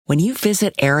When you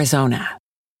visit Arizona,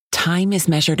 time is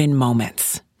measured in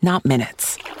moments, not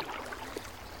minutes.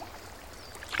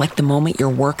 Like the moment your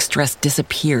work stress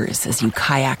disappears as you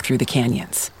kayak through the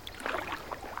canyons.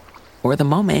 Or the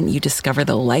moment you discover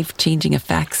the life-changing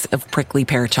effects of prickly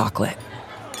pear chocolate.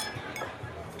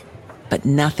 But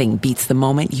nothing beats the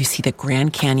moment you see the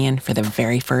Grand Canyon for the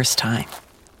very first time.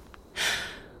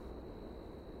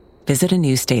 Visit a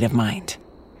new state of mind.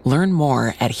 Learn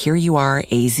more at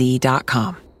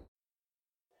hereyouareaz.com.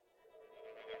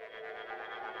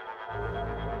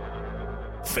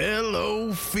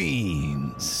 Fellow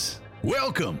fiends,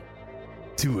 welcome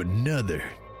to another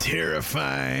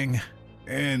terrifying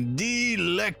and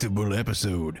delectable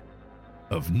episode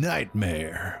of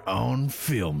Nightmare on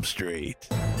Film Street.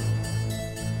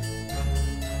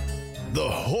 The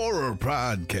horror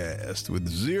podcast with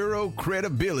zero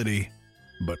credibility,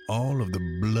 but all of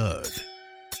the blood,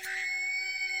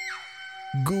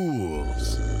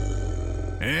 ghouls,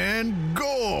 and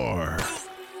gore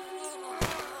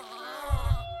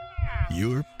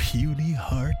your puny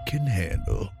heart can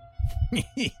handle.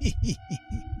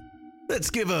 Let's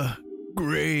give a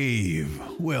grave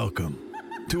welcome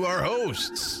to our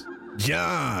hosts,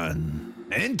 John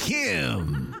and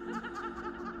Kim.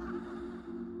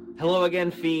 Hello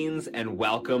again, fiends, and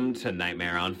welcome to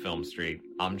Nightmare on Film Street.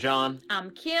 I'm John.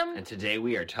 I'm Kim. And today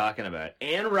we are talking about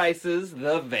Anne Rice's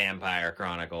The Vampire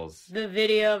Chronicles. The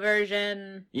video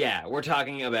version. Yeah, we're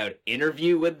talking about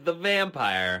Interview with the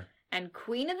Vampire. And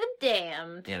Queen of the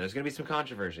Damned. Yeah, there's going to be some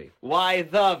controversy. Why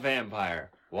the vampire?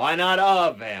 Why not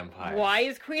a vampire? Why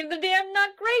is Queen of the Damned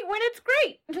not great when it's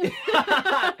great?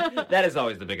 That is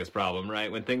always the biggest problem, right?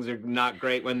 When things are not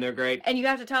great when they're great. And you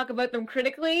have to talk about them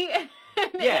critically.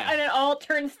 Yeah. And it all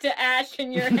turns to ash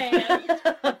in your hand.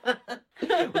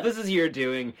 Well, this is your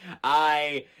doing.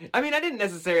 I mean, I didn't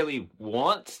necessarily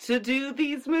want to do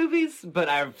these movies, but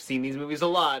I've seen these movies a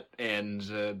lot, and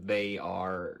they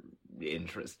are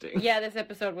interesting. Yeah, this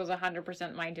episode was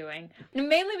 100% my doing.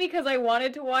 Mainly because I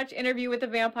wanted to watch Interview with the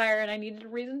Vampire and I needed a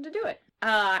reason to do it.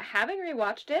 Having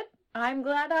rewatched it, I'm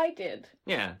glad I did.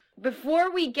 Yeah.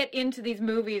 Before we get into these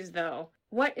movies, though,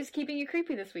 what is keeping you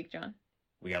creepy this week, John?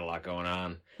 We got a lot going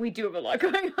on. We do have a lot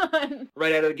going on.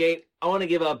 Right out of the gate, I want to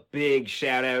give a big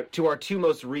shout out to our two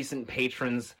most recent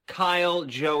patrons, Kyle,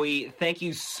 Joey. Thank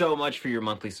you so much for your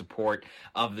monthly support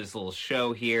of this little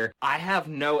show here. I have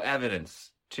no evidence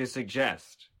to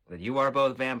suggest that you are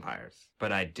both vampires,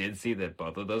 but I did see that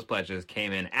both of those pledges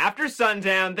came in after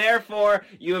sundown. Therefore,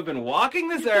 you have been walking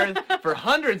this earth for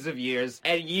hundreds of years,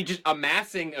 and you just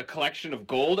amassing a collection of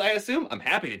gold, I assume. I'm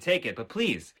happy to take it, but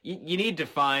please, you need to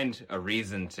find a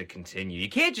reason to continue. You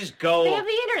can't just go... They have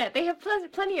the internet. They have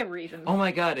plenty of reasons. Oh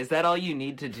my god, is that all you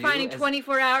need to do? Finding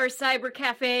 24-hour cyber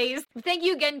cafes. Thank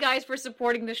you again, guys, for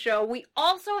supporting the show. We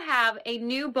also have a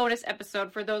new bonus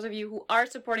episode for those of you who are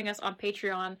supporting us on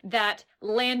Patreon that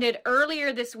landed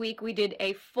earlier this week. We did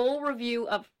a full review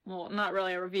of, well, not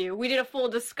really a review. We did a full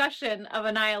discussion of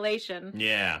Annihilation.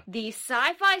 Yeah. The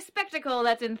sci-fi spectacle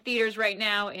that's in theaters right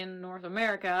now in North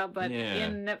America, but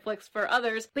in Netflix for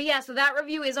others. But yeah, so that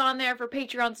review is on there for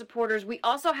Patreon supporters. We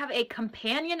also have a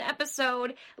companion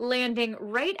episode landing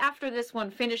right after this one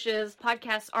finishes.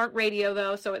 Podcasts aren't radio,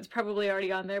 though, so it's probably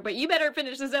already on there. But you better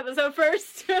finish this episode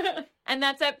first. And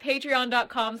that's at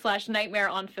patreon.com/Nightmare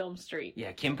on Film Street.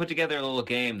 Yeah, Kim put together a little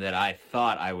game that I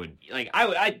thought I would,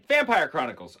 Vampire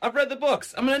Chronicles. I've read the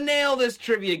books. I'm gonna nail this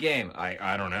trivia game.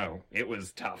 I don't know. It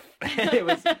was tough. It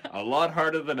was a lot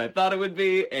harder than I thought it would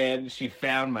be, and she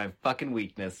found my fucking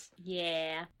weakness.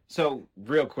 Yeah. So,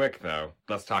 real quick, though,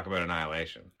 let's talk about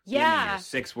Annihilation. Yeah.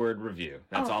 Give me your 6-word review.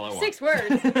 That's all I want. 6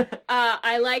 words.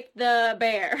 I liked the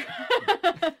bear.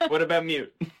 What about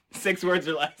Mute? 6 words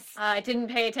or less. I didn't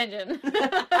pay attention.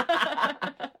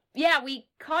 Yeah, we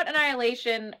caught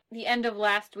Annihilation the end of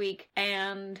last week,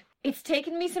 and it's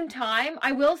taken me some time.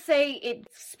 I will say it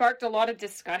sparked a lot of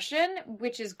discussion,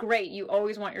 which is great. You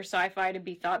always want your sci-fi to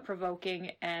be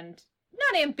thought-provoking and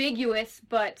not ambiguous,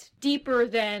 but deeper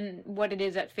than what it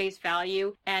is at face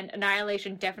value. And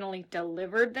Annihilation definitely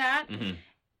delivered that. Mm-hmm.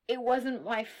 It wasn't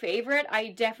my favorite. I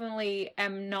definitely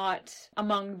am not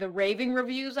among the raving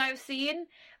reviews I've seen.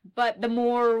 But the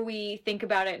more we think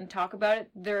about it and talk about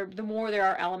it, the more there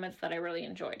are elements that I really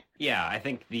enjoyed. Yeah, I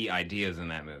think the ideas in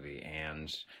that movie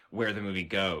and where the movie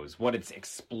goes, what it's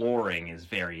exploring is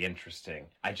very interesting.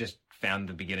 I just found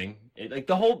the beginning,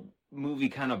 the whole movie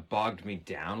kind of bogged me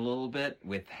down a little bit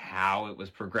with how it was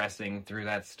progressing through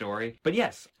that story. But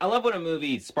yes, I love when a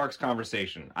movie sparks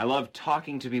conversation. I love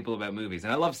talking to people about movies,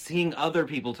 and I love seeing other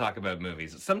people talk about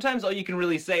movies. Sometimes all you can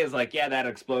really say is like, yeah, that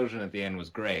explosion at the end was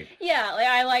great. Yeah, like,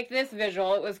 I like this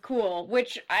visual. It was cool,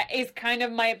 which is kind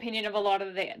of my opinion of a lot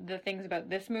of the things about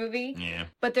this movie. Yeah.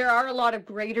 But there are a lot of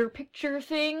greater picture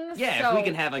things. Yeah, if we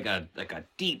can have like a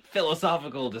deep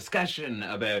philosophical discussion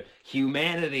about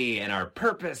humanity and our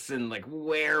purpose and like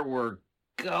where we're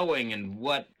going and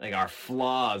what like our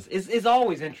flaws is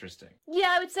always interesting. Yeah,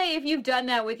 I would say if you've done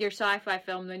that with your sci-fi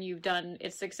film, then you've done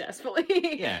it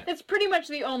successfully. Yeah. It's pretty much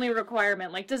the only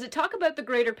requirement. Like, does it talk about the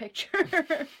greater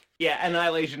picture? Yeah,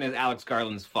 Annihilation is Alex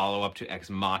Garland's follow-up to Ex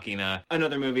Machina,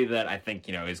 another movie that I think,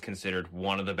 is considered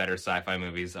one of the better sci-fi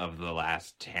movies of the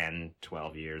last 10,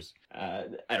 12 years. I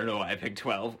don't know why I picked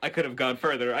 12. I could have gone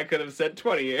further. I could have said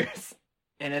 20 years.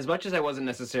 And as much as I wasn't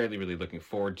necessarily really looking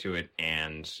forward to it,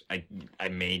 and I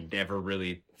may never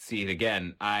really see it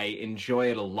again, I enjoy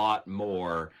it a lot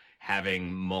more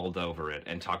having mulled over it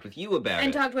and talked with you about it.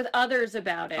 And talked with others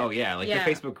about it. Oh yeah, like the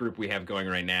Facebook group we have going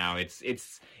right now, it's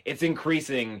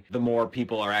increasing the more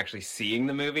people are actually seeing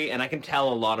the movie, and I can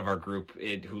tell a lot of our group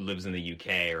who lives in the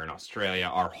UK or in Australia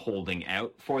are holding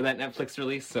out for that Netflix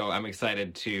release, so I'm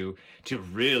excited to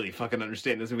really fucking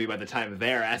understand this movie by the time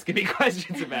they're asking me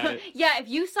questions about it. Yeah, if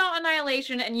you saw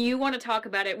Annihilation and you want to talk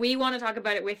about it, we want to talk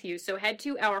about it with you, so head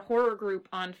to our horror group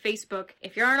on Facebook.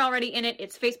 If you aren't already in it,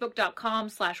 it's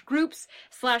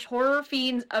facebook.com/groups/horror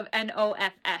fiends of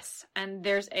NOFS, and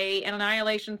there's an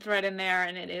Annihilation thread in there,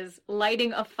 and it is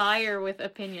lighting a fire with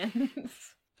opinions.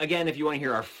 Again, if you want to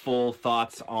hear our full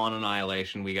thoughts on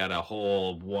Annihilation, we got a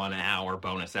whole 1 hour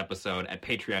bonus episode at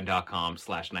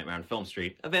patreon.com/Nightmare on Film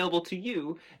Street, available to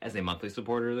you as a monthly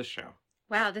supporter of the show.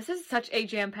 Wow, this is such a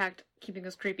jam-packed Keeping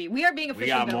Us Creepy. We are being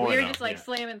efficient, though. More, we are though. just,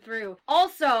 slamming through.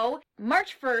 Also,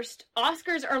 March 1st,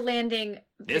 Oscars are landing...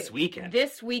 This weekend.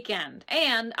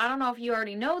 And, I don't know if you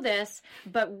already know this,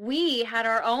 but we had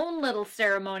our own little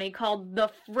ceremony called the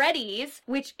Freddies,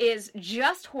 which is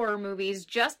just horror movies,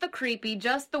 just the creepy,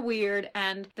 just the weird,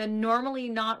 and the normally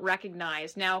not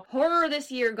recognized. Now, horror this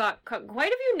year got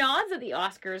quite a few nods at the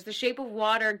Oscars. The Shape of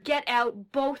Water, Get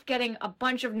Out, both getting a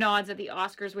bunch of nods at the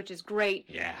Oscars, which is great.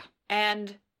 Yeah.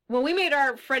 And... well, we made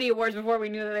our Freddie Awards before we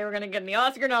knew that they were going to get the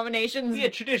Oscar nominations. Yeah,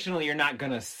 traditionally you're not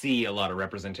going to see a lot of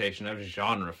representation of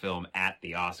genre film at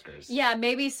the Oscars. Yeah,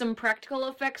 maybe some practical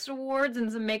effects awards and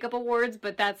some makeup awards,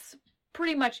 but that's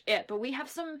pretty much it. But we have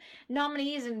some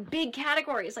nominees in big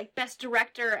categories like Best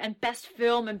Director and Best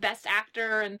Film and Best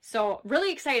Actor, and so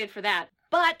really excited for that.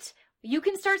 But... you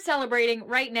can start celebrating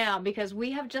right now because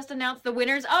we have just announced the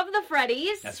winners of the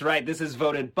Freddies. That's right. This is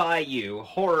voted by you,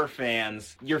 horror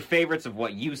fans, your favorites of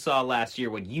what you saw last year,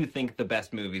 what you think the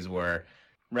best movies were,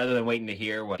 rather than waiting to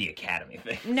hear what the Academy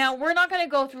thinks. Now, we're not going to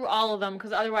go through all of them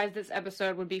because otherwise this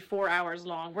episode would be 4 hours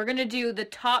long. We're going to do the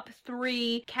top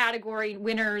 3 category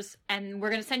winners, and we're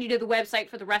going to send you to the website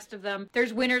for the rest of them.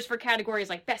 There's winners for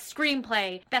categories like Best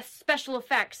Screenplay, Best Special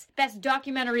Effects, Best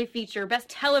Documentary Feature, Best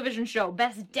Television Show,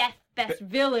 Best Death, Best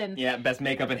Villain. Yeah, Best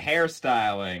Makeup and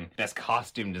Hairstyling, Best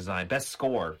Costume Design, Best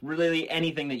Score. Really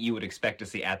anything that you would expect to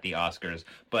see at the Oscars,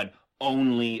 but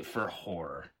only for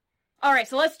horror. All right,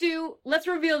 so let's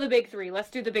reveal the big 3. Let's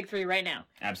do the big 3 right now.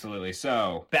 Absolutely.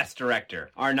 So, Best Director.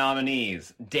 Our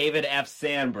nominees, David F.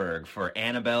 Sandberg for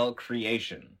Annabelle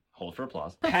Creation. Hold for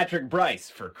applause. Patrick Brice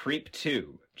for Creep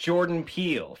 2. Jordan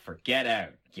Peele for Get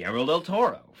Out. Guillermo del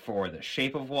Toro for The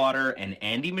Shape of Water. And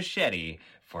Andy Muschietti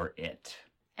for It.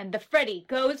 And the Freddy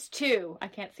goes to... I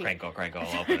can't see. Crinkle,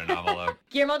 open an envelope.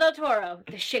 Guillermo del Toro,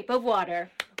 The Shape of Water.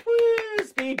 Woo!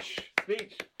 Speech.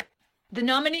 The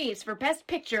nominees for Best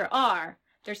Picture are...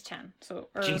 there's 10.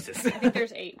 Jesus. I think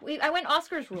there's 8. I went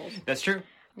Oscars rules. That's true.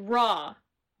 Raw,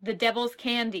 The Devil's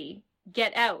Candy,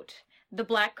 Get Out, The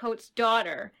Black Coat's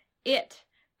Daughter, It,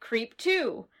 Creep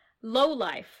 2,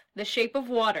 Lowlife, The Shape of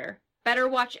Water, Better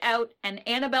Watch Out, and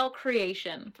Annabelle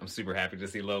Creation. I'm super happy to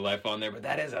see Lowlife on there, but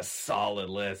that is a solid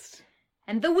list.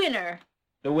 And the winner...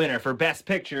 the winner for Best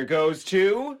Picture goes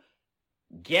to...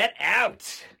 Get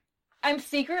Out! I'm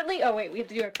secretly... oh, wait, we have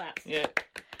to do our claps. Yeah.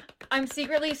 I'm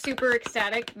secretly super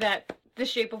ecstatic that The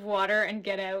Shape of Water and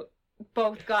Get Out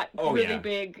both got really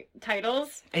big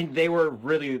titles. And they were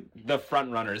really the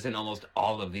front runners in almost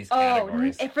all of these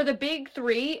categories. Oh, for the big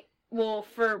 3... well,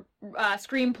 for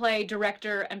screenplay,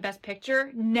 director, and best picture,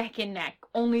 neck and neck.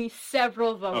 Only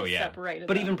several votes separated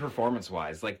But them. even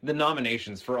performance-wise, like, the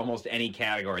nominations for almost any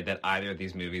category that either of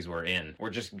these movies were in were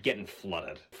just getting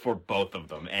flooded for both of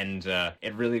them. And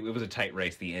it was a tight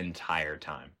race the entire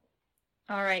time.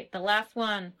 All right, the last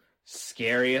one.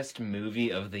 Scariest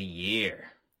movie of the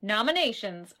year.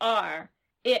 Nominations are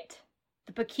It,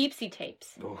 The Poughkeepsie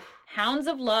Tapes, Oof. Hounds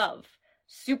of Love,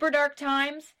 Super Dark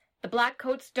Times, The Black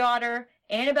Coat's Daughter,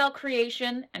 Annabelle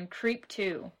Creation, and Creep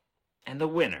 2. And the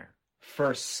winner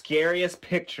for Scariest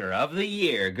Picture of the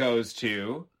Year goes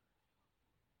to...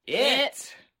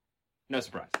 It! No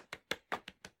surprise.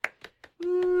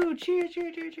 Ooh, cheer,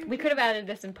 cheer, cheer, cheer. We could have added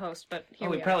this in post, but here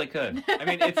we we are. probably could. I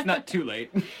mean, it's not too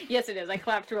late. Yes, it is. I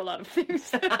clapped through a lot of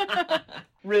things.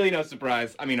 Really no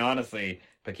surprise. I mean, honestly,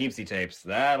 Poughkeepsie Tapes,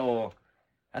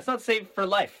 that's not safe for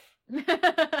life.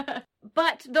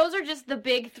 But those are just the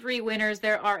big three winners.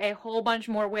 There are a whole bunch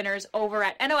more winners over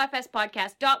at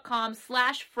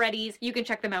nofspodcast.com/Freddies. You can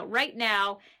check them out right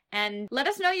now. And let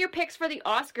us know your picks for the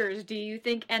Oscars. Do you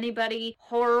think anybody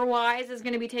horror-wise is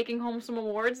going to be taking home some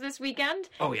awards this weekend?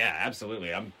 Oh, yeah,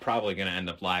 absolutely. I'm probably going to end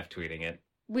up live tweeting it.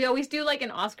 We always do like an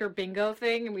Oscar bingo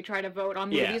thing, and we try to vote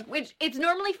on movies, which it's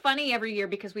normally funny every year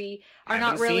because we are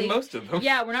not really... seen most of them.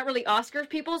 Yeah, we're not really Oscar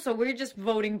people, so we're just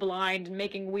voting blind and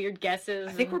making weird guesses.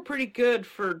 I think we're pretty good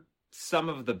for some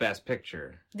of the Best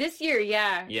Picture. This year,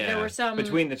 yeah. There were some...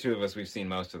 Between the two of us, we've seen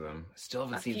most of them. Still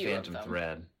haven't seen few of Phantom them.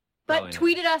 Thread. But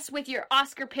tweet at us with your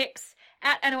Oscar picks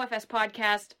at NOFS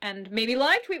Podcast, and maybe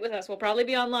live tweet with us. We'll probably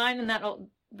be online, and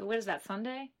what is that,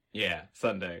 Sunday? Yeah,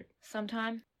 Sunday.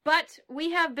 Sometime. But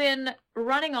we have been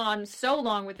running on so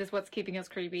long with this What's Keeping Us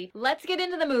Creepy. Let's get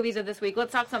into the movies of this week.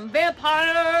 Let's talk some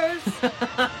vampires!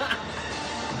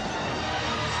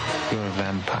 You're a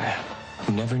vampire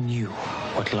who never knew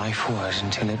what life was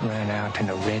until it ran out in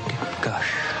a red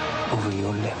gush over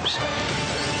your lips.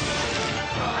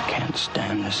 I can't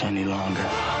stand this any longer.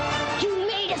 You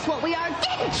made us what we are,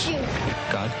 didn't you?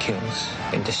 God kills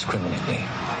indiscriminately,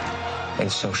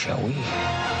 and so shall we.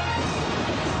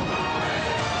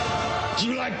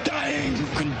 You like dying? You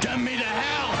condemn me to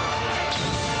hell!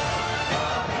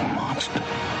 Monster.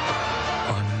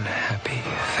 Unhappy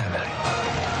family.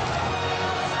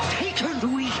 Take her,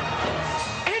 Louis.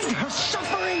 End her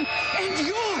suffering and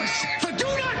yours. But do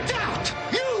not doubt!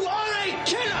 You are a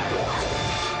killer!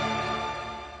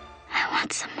 I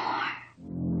want some more.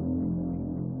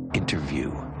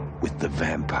 Interview with the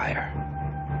Vampire.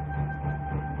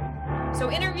 So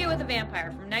Interview with a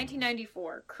Vampire from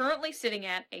 1994, currently sitting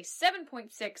at a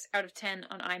 7.6 out of 10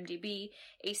 on IMDb,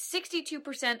 a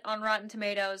 62% on Rotten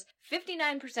Tomatoes,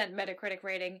 59% Metacritic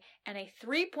rating, and a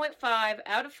 3.5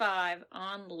 out of 5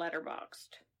 on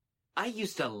Letterboxd. I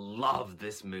used to love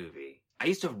this movie. I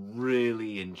used to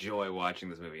really enjoy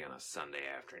watching this movie on a Sunday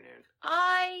afternoon.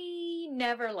 I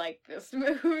never liked this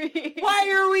movie. Why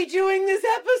are we doing this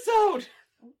episode?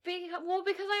 Because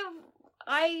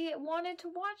I wanted to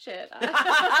watch it.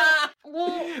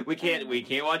 We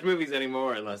can't watch movies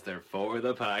anymore unless they're for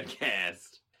the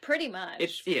podcast. Pretty much.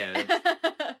 It's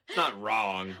not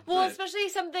wrong. Well, especially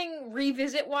something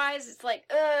revisit-wise, it's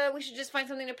like, we should just find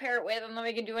something to pair it with, and then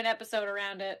we can do an episode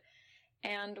around it.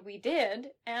 And we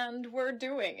did, and we're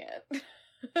doing it.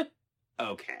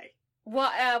 Okay.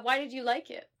 Why did you like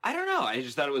it? I don't know. I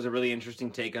just thought it was a really interesting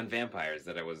take on vampires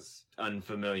that I was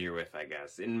unfamiliar with, I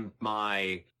guess. In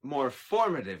my more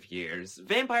formative years,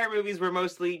 vampire movies were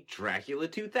mostly Dracula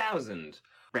 2000.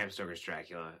 Bram Stoker's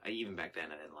Dracula. Even back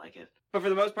then, I didn't like it. But for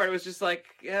the most part, it was just like,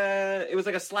 it was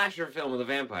like a slasher film with a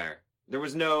vampire. There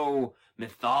was no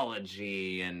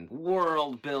mythology and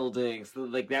world building, so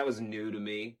like that was new to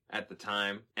me at the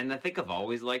time. And I think I've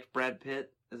always liked Brad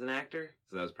Pitt as an actor,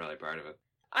 so that was probably part of it.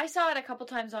 I saw it a couple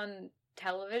times on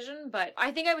television, but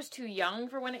I think I was too young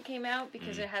for when it came out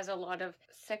because it has a lot of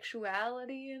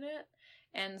sexuality in it.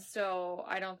 And so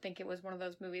I don't think it was one of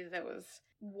those movies that was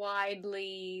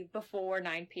widely before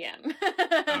 9 p.m.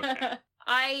 Okay.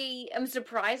 I am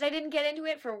surprised I didn't get into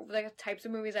it for the types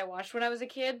of movies I watched when I was a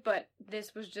kid, but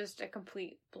this was just a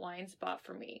complete blind spot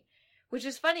for me. Which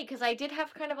is funny, because I did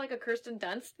have kind of like a Kirsten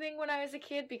Dunst thing when I was a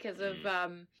kid because of,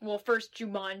 first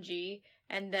Jumanji,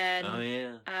 and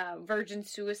then Virgin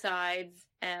Suicides,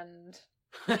 and...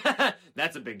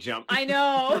 That's a big jump. I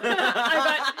know!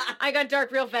 I got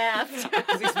dark real fast. I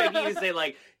was expecting you to say,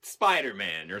 like,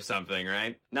 Spider-Man or something,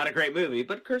 right? Not a great movie,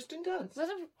 but Kirsten Dunst.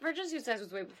 Wasn't Virgin Suicides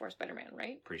was way before Spider-Man,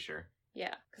 right? Pretty sure.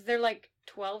 Yeah, because they're like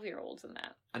 12-year-olds in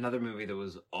that. Another movie that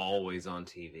was always on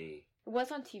TV. It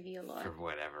was on TV a lot. For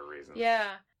whatever reason. Yeah.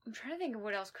 I'm trying to think of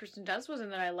what else Kirsten Dunst was in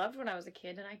that I loved when I was a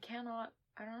kid, and I don't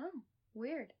know.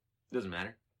 Weird. Doesn't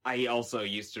matter. I also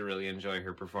used to really enjoy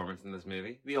her performance in this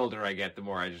movie. The older I get, the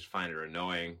more I just find her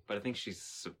annoying. But I think she's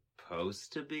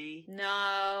supposed to be.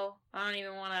 No. I don't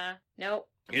even want to. Nope.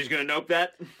 You're just gonna nope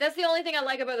that? That's the only thing I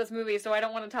like about this movie, so I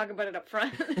don't want to talk about it up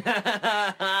front.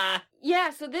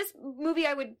 Yeah, so this movie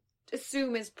I would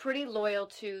assume is pretty loyal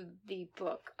to the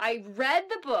book. I read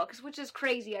the books, which is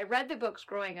crazy. I read the books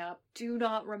growing up. Do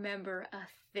not remember a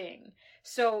thing.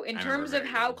 So in terms of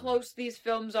how close these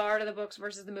films are to the books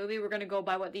versus the movie, we're going to go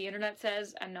by what the internet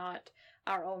says and not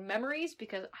our own memories,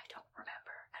 because I don't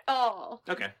remember at all.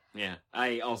 Okay, yeah.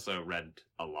 I also read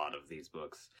a lot of these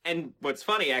books. And what's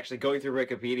funny, actually, going through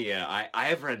Wikipedia, I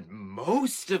have read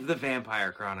most of the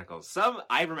Vampire Chronicles. Some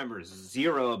I remember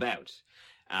zero about,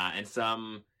 and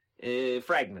some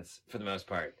fragments for the most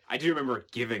part. I do remember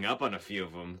giving up on a few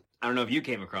of them. I don't know if you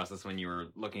came across this when you were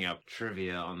looking up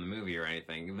trivia on the movie or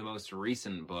anything. The most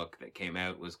recent book that came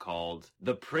out was called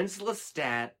The Prince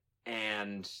Lestat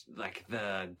and, like,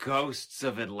 the Ghosts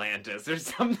of Atlantis or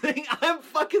something. I'm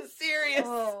fucking serious.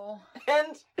 Oh.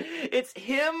 And it's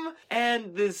him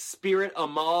and this spirit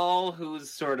Amal, who's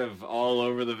sort of all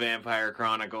over the Vampire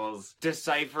Chronicles,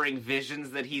 deciphering visions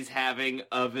that he's having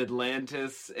of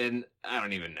Atlantis, and I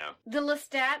don't even know. The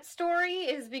Lestat story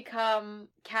has become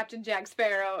Captain Jack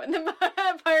Sparrow in the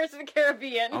Pirates of the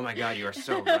Caribbean. Oh my god, you are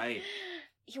so right.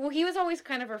 Well, he was always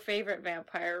kind of her favorite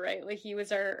vampire, right? Like, he was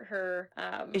her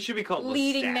It should be called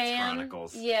leading Lestat man.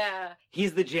 Chronicles. Yeah.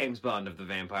 He's the James Bond of the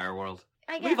vampire world.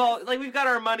 I guess. We've got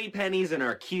our money pennies and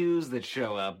our cues that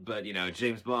show up, but, you know,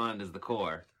 James Bond is the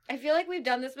core. I feel like we've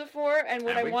done this before, and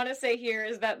what Have I we? want to say here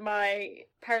is that my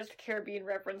Pirates of the Caribbean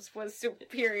reference was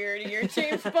superior to your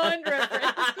James Bond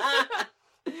reference.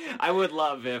 I would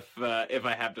love if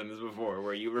I have done this before,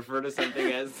 where you refer to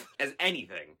something as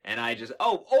anything, and I just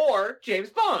or James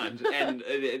Bond, and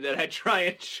that I try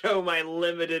and show my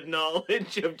limited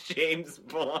knowledge of James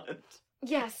Bond.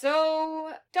 Yeah,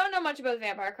 so don't know much about the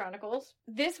Vampire Chronicles.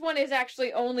 This one is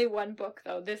actually only one book,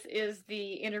 though. This is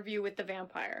the Interview with the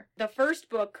Vampire. The first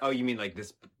book. Oh, you mean like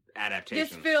this adaptation?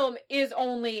 This film is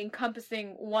only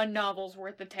encompassing one novel's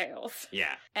worth of tales.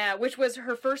 Yeah. Which was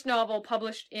her first novel,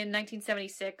 published in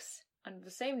 1976 under the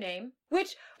same name.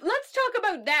 Which, let's talk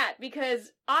about that,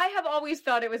 because I have always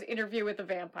thought it was Interview with a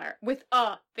Vampire. With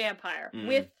a vampire. Mm.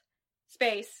 With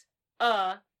space,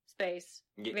 space,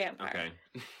 vampire.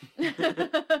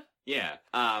 Okay. Yeah.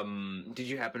 Did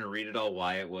you happen to read at all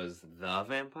why it was the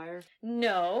vampire?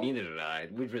 No. Neither did I.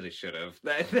 We really should have.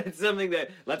 That's something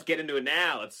that, let's get into it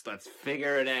now. Let's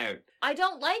figure it out. I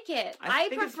don't like it. I I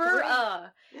think it's prefer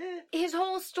great. his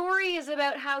whole story is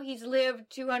about how he's lived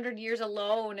 200 years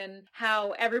alone and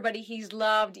how everybody he's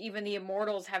loved, even the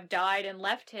immortals, have died and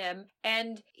left him.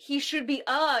 And he should be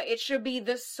it should be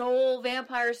the sole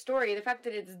vampire story. The fact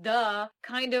that it's the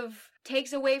kind of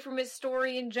takes away from his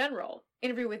story in general.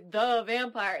 Interview with the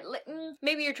vampire.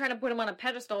 Maybe you're trying to put him on a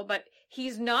pedestal, but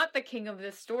he's not the king of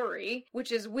this story,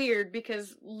 which is weird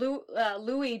because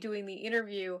Louis doing the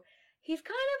interview, he's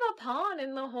kind of a pawn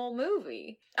in the whole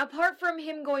movie. Apart from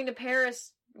him going to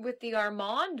Paris with the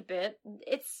Armand bit,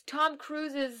 it's Tom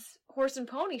Cruise's horse and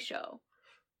pony show.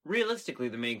 Realistically,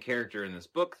 the main character in this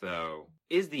book, though,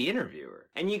 is the interviewer.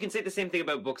 And you can say the same thing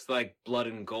about books like Blood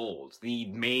and Gold. The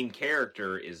main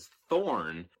character is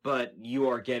Thorn, but you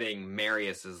are getting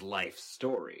Marius's life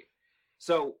story.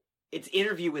 So, it's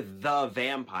Interview with the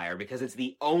Vampire because it's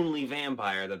the only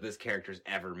vampire that this character's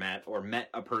ever met, or met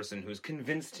a person who's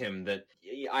convinced him that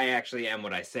I actually am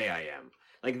what I say I am.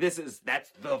 Like, that's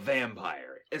the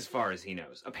vampire, as far as he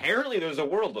knows. Apparently there's a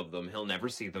world of them, he'll never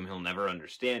see them, he'll never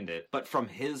understand it, but from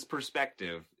his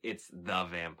perspective, it's the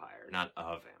vampire, not a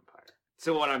vampire.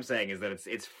 So what I'm saying is that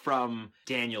it's from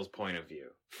Daniel's point of view.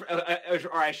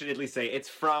 Or I should at least say, it's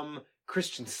from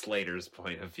Christian Slater's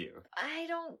point of view. I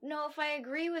don't know if I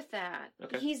agree with that.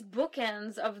 Okay. He's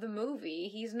bookends of the movie.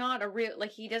 He's not a real,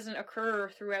 like, he doesn't occur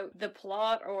throughout the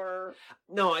plot or...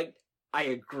 No, I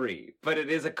agree, but it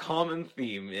is a common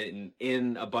theme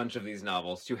in a bunch of these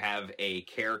novels to have a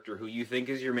character who you think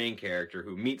is your main character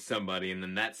who meets somebody, and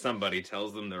then that somebody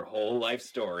tells them their whole life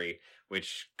story,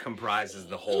 which comprises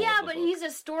the whole Yeah, of the but book. he's a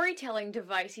storytelling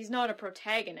device. He's not a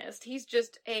protagonist. He's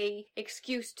just a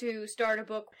excuse to start a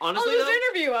book. Honestly, I'll just though-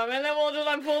 interview him, and then we'll just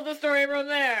unfold the story from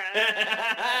there.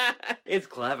 It's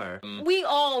clever. We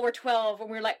all were 12 when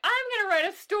we were like, I'm gonna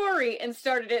write a story, and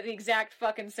started it the exact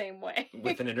fucking same way.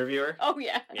 With an interviewer? Oh,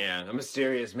 yeah. Yeah, a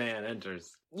mysterious man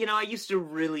enters. You know, I used to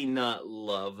really not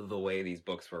love the way these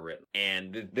books were written.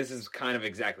 And this is kind of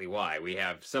exactly why. We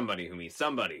have somebody who meets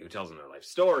somebody who tells them their life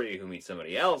story, who meets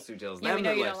somebody else who tells Yeah, them we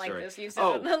their know you life don't like story. this. You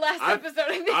said it in the last episode,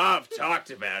 I think. I've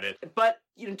talked about it. But,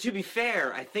 you know, to be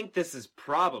fair, I think this is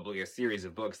probably a series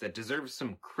of books that deserves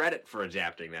some credit for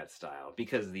adapting that style.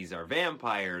 Because these are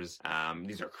vampires,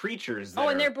 these are creatures that Oh,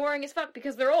 and they're boring as fuck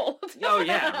because they're old. Oh,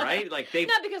 yeah, right? Like, they've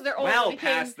Not because they're old. well they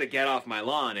past came... the get off my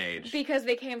lawn age. Because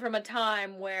they came from a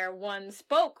time where one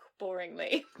spoke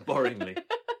boringly. Boringly.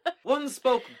 One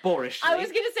spoke boorishly. I was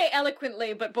gonna say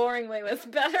eloquently, but boringly was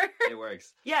better. It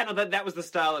works. Yeah, no, that was the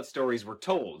style that stories were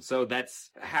told. So that's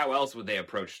how else would they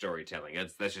approach storytelling?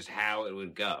 That's just how it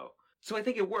would go. So I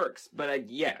think it works, but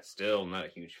yeah, still not a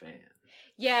huge fan.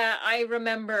 Yeah, I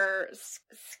remember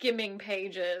skimming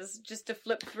pages just to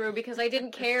flip through because I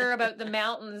didn't care about the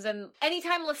mountains. And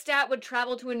anytime Lestat would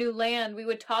travel to a new land, we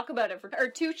would talk about it for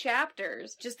 2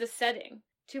 chapters. Just the setting.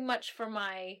 Too much for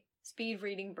my speed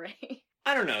reading brain.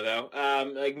 I don't know,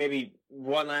 though. Like, maybe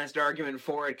one last argument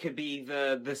for it could be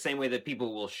the same way that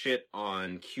people will shit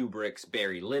on Kubrick's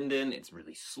Barry Lyndon. It's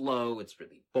really slow. It's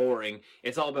really boring.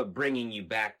 It's all about bringing you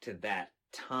back to that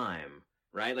time,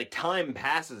 right? Like, time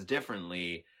passes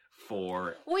differently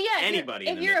for anybody.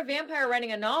 If you're a vampire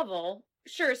writing a novel,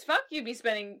 sure as fuck you'd be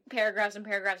spending paragraphs and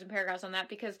paragraphs and paragraphs on that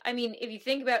because, I mean, if you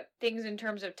think about things in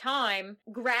terms of time,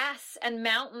 grass and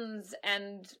mountains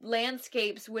and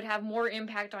landscapes would have more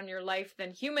impact on your life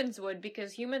than humans would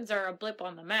because humans are a blip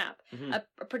on the map. Mm-hmm.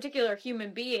 A particular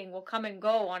human being will come and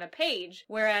go on a page,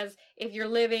 whereas if you're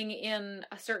living in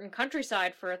a certain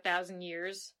countryside for 1,000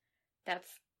 years, that's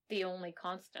the only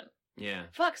constant. Yeah.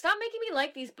 Fuck, stop making me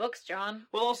like these books, John.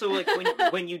 Well, also, like,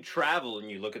 when you travel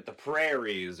and you look at the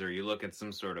prairies or you look at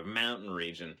some sort of mountain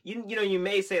region, you know, you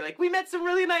may say, like, we met some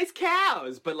really nice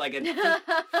cows, but, like,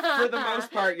 for the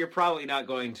most part, you're probably not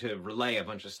going to relay a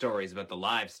bunch of stories about the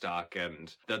livestock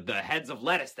and the heads of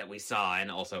lettuce that we saw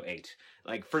and also ate.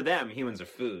 Like, for them, humans are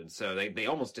food, so they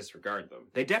almost disregard them.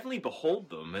 They definitely behold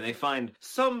them, and they find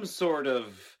some sort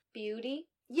of... beauty?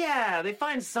 Yeah, they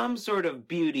find some sort of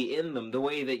beauty in them, the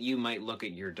way that you might look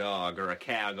at your dog or a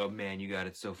cat and go, man, you got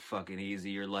it so fucking easy,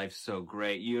 your life's so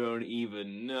great, you don't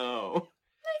even know.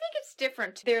 I think it's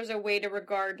different. There's a way to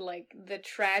regard, like, the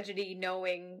tragedy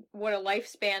knowing what a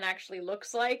lifespan actually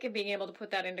looks like and being able to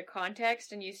put that into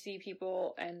context, and you see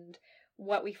people and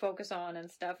what we focus on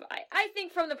and stuff. I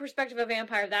think from the perspective of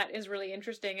vampire, that is really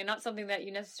interesting and not something that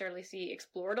you necessarily see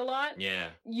explored a lot. Yeah.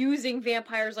 Using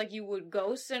vampires like you would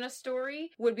ghosts in a story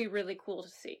would be really cool to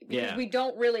see. Because we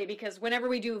don't really, because whenever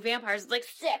we do vampires, it's like,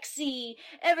 sexy!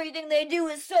 Everything they do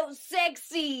is so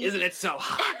sexy! Isn't it so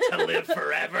hot to live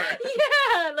forever?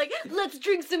 Yeah! Like, let's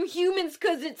drink some humans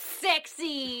because it's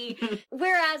sexy!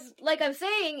 Whereas, like I'm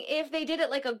saying, if they did it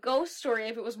like a ghost story,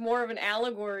 if it was more of an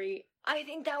allegory, I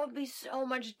think that would be so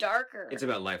much darker. It's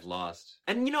about life lost.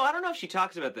 And, you know, I don't know if she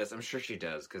talks about this. I'm sure she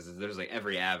does, because there's, like,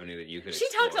 every avenue that you could She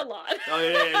explore. talks a lot. Oh,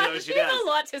 yeah, no, she does. has a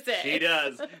lot to say. She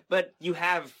does. But you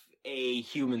have a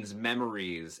human's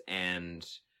memories and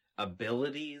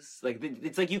abilities. Like,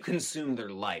 it's like you consume their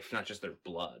life, not just their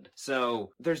blood. So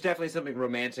there's definitely something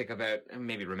romantic about,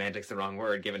 maybe romantic's the wrong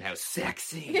word, given how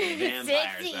sexy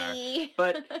vampires are.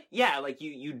 But yeah, like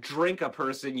you drink a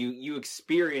person, you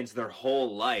experience their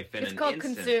whole life in an instant. It's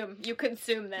called consume. You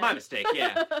consume them. My mistake,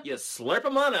 yeah. You slurp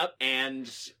them on up,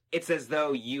 and it's as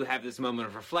though you have this moment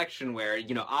of reflection where,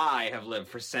 you know, I have lived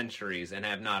for centuries and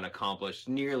have not accomplished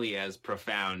nearly as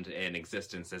profound an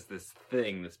existence as this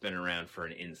thing that's been around for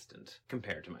an instant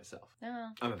compared to myself. Oh.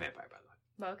 I'm a vampire, by the way.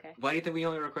 Well, okay. Why do you think we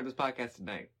only record this podcast at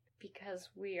night? Because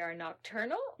we are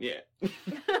nocturnal? Yeah.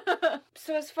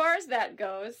 So as far as that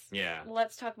goes, yeah,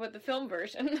 let's talk about the film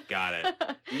version. Got it.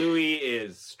 Louis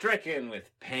is stricken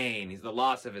with pain. He's the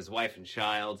loss of his wife and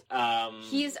child.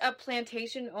 He's a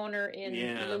plantation owner in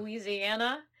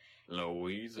Louisiana.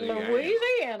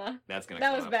 Louisiana. That's gonna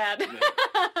That was up. bad.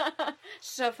 Yeah.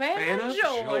 Savannah,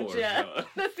 Georgia.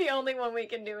 That's the only one we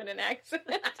can do in an accent.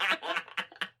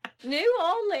 New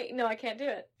Orleans. No, I can't do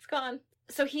it. It's gone.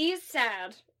 So he's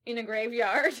sad in a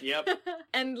graveyard. Yep.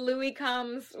 And Louis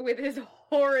comes with his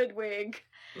horrid wig.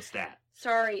 Lestat.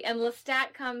 Sorry, and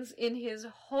Lestat comes in his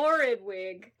horrid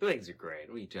wig. The wigs are great.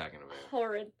 What are you talking about?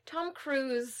 Horrid. Tom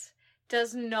Cruise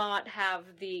does not have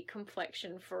the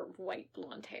complexion for white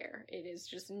blonde hair. It is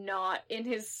just not in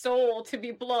his soul to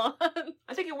be blonde.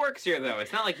 I think it works here, though.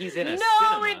 It's not like he's in a No,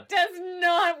 cinema. it does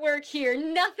not work here.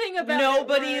 Nothing about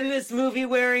Nobody it in this movie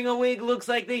wearing a wig looks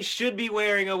like they should be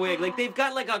wearing a wig. Like, they've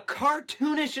got, like, a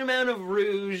cartoonish amount of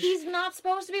rouge. He's not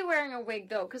supposed to be wearing a wig,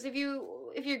 though, because if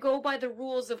you go by the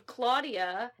rules of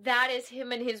Claudia, that is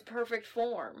him in his perfect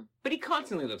form. But he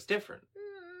constantly looks different.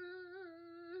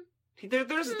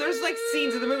 There's like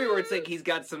scenes in the movie where it's like he's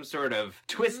got some sort of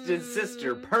twisted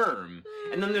sister perm,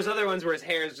 and then there's other ones where his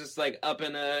hair is just like up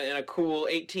in a cool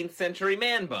 18th century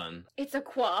man bun. It's a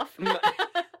coif.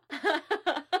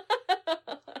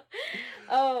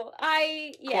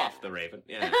 Quaff the Raven.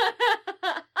 Yeah.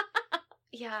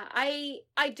 Yeah,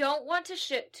 I don't want to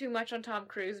shit too much on Tom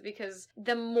Cruise because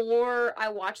the more I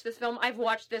watch this film, I've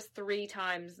watched this 3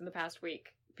 times in the past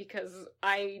week because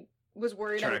I was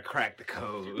worried. Trying to crack the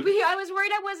code. I was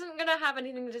worried I wasn't going to have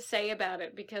anything to say about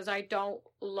it because I don't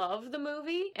love the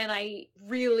movie and I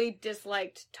really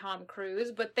disliked Tom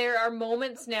Cruise. But there are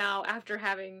moments now after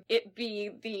having it be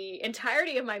the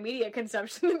entirety of my media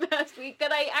consumption the past week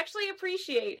that I actually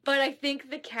appreciate. But I think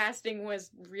the casting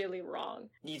was really wrong.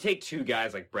 You take two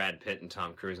guys like Brad Pitt and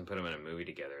Tom Cruise and put them in a movie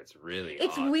together. It's really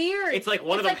It's odd. weird. It's like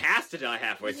one of them has to die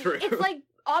halfway through. It's like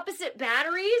opposite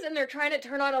batteries and they're trying to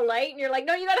turn on a light and you're like,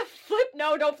 no, you gotta flip.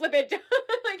 No, don't flip it.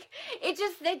 Like,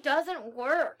 it doesn't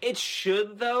work. It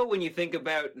should, though, when you think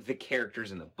about the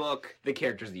characters in the book, the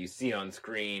characters that you see on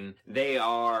screen, they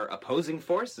are opposing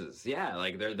forces. Yeah,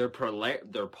 like their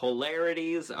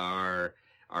polarities are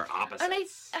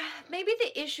opposites. And maybe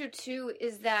the issue too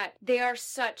is that they are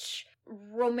such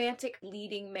romantic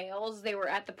leading males. They were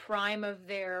at the prime of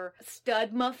their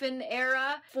stud muffin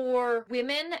era for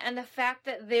women, and the fact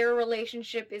that their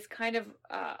relationship is kind of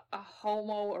a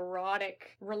homoerotic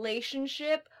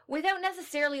relationship without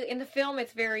necessarily, in the film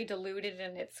it's very diluted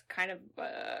and it's kind of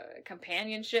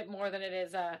companionship more than it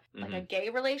is like a gay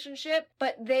relationship,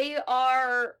 but they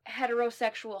are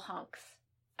heterosexual hunks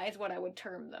is what I would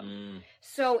term them.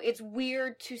 So it's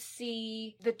weird to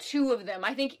see the two of them.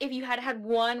 I think if you had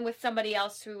one with somebody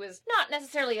else who was not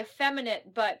necessarily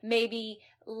effeminate, but maybe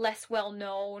less well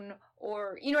known,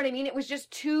 or you know what I mean? It was just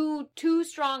two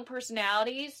strong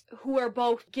personalities who are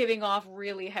both giving off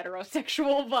really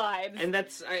heterosexual vibes. And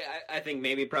that's, I think,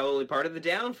 maybe probably part of the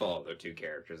downfall of their two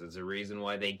characters. It's a reason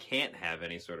why they can't have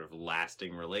any sort of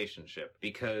lasting relationship,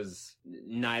 because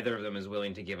neither of them is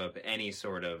willing to give up any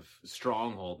sort of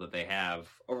stronghold that they have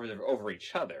over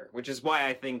each other, which is why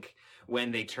I think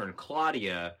when they turn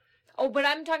Claudia... Oh, but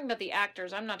I'm talking about the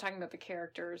actors. I'm not talking about the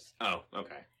characters. Oh,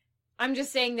 okay. I'm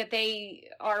just saying that they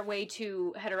are way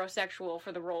too heterosexual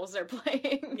for the roles they're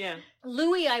playing. Yeah.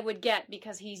 Louis I would get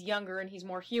because he's younger and he's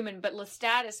more human, but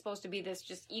Lestat is supposed to be this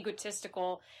just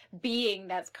egotistical being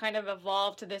that's kind of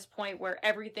evolved to this point where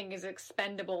everything is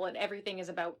expendable and everything is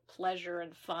about pleasure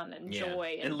and fun and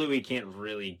joy. And Louis can't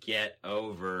really get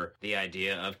over the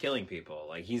idea of killing people.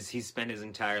 Like, he's spent his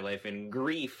entire life in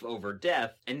grief over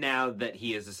death, and now that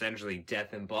he is essentially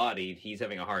death embodied, he's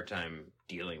having a hard time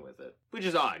dealing with it. Which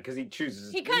is odd, because he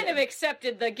chooses... He kind of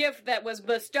accepted the gift that was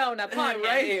bestowed upon him.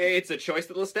 Right? It's a choice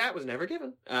that Lestat was never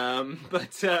given.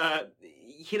 But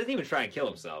he doesn't even try and kill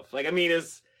himself. Like, I mean,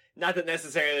 it's... Not that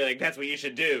necessarily, like, that's what you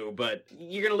should do, but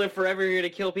you're gonna live forever, you're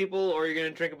gonna kill people, or you're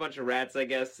gonna drink a bunch of rats, I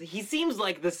guess. He seems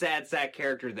like the sad sack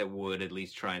character that would at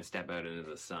least try and step out into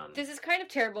the sun. This is kind of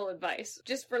terrible advice,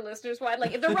 just for listeners wide.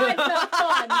 Like, if the ride's not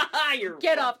fun,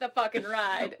 get off the fucking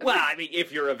ride. Well, I mean,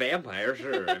 if you're a vampire,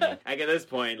 sure. I mean, like, at this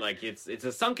point, like, it's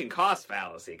a sunken cost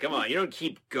fallacy. Come on, you don't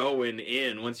keep going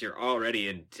in once you're already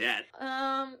in debt.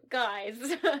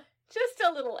 Guys... Just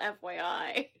a little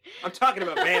FYI. I'm talking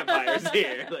about vampires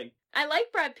here. Like, I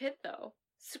like Brad Pitt, though.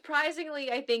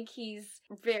 Surprisingly, I think he's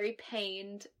very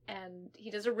pained, and he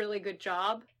does a really good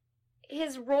job.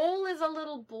 His role is a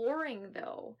little boring,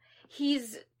 though.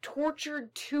 He's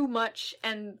tortured too much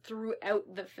and throughout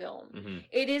the film. Mm-hmm.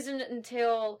 It isn't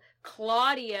until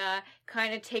Claudia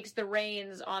kind of takes the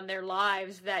reins on their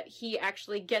lives that he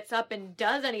actually gets up and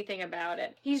does anything about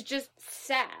it. He's just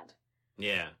sad.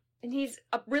 Yeah. And he's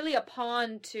really a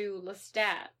pawn to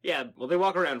Lestat. Yeah, well, they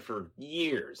walk around for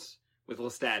years with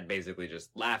Lestat basically just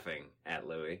laughing at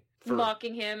Louis.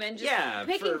 Mocking him and just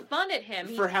picking fun at him.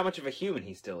 For how much of a human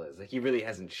he still is. Like, he really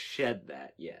hasn't shed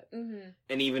that yet. Mm-hmm.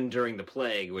 And even during the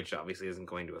plague, which obviously isn't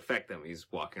going to affect him, he's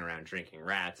walking around drinking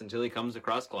rats until he comes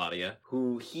across Claudia,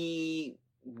 who he...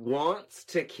 wants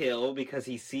to kill because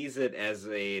he sees it as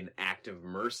an act of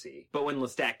mercy. But when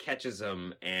Lestat catches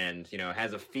him and, you know,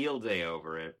 has a field day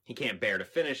over it, he can't bear to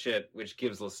finish it, which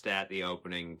gives Lestat the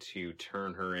opening to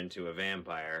turn her into a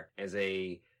vampire as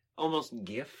a almost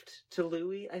gift to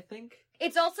Louis, I think.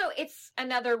 It's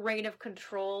another reign of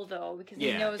control, though, because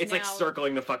he knows it's now... like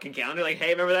circling the fucking calendar, like,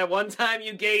 hey, remember that one time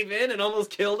you gave in and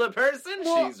almost killed a person?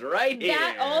 Well, she's right here.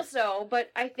 That also, but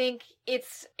I think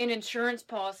it's an insurance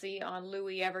policy on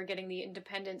Louis ever getting the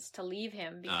independence to leave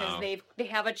him, because they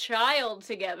have a child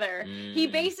together. He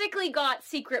basically got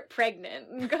secret pregnant,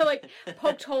 and got, like,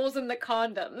 poked holes in the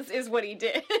condoms, is what he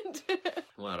did.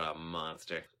 What a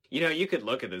monster. You know, you could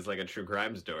look at this like a true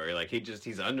crime story. Like,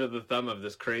 he's under the thumb of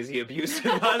this crazy abusive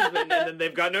husband, and then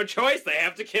they've got no choice. They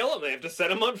have to kill him. They have to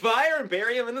set him on fire and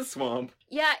bury him in the swamp.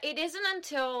 Yeah, it isn't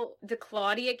until the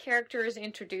Claudia character is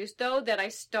introduced, though, that I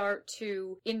start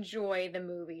to enjoy the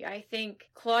movie. I think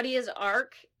Claudia's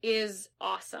arc is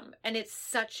awesome. And it's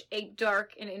such a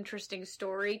dark and interesting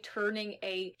story, turning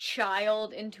a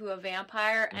child into a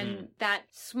vampire, and that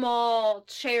small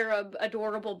cherub,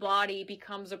 adorable body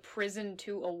becomes a prison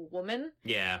to a woman.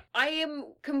 Yeah. I am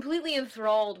completely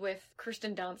enthralled with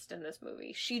Kirsten Dunst in this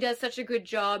movie. She does such a good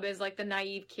job as like the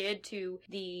naive kid to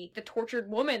the tortured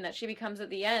woman that she becomes at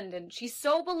the end, and she's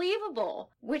so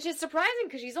believable, which is surprising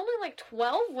because she's only like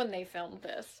 12 when they filmed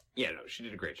this. Yeah, no, she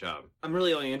did a great job. I'm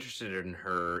really only interested in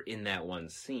her in that one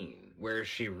scene where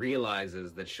she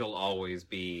realizes that she'll always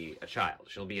be a child.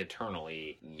 She'll be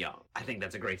eternally young. I think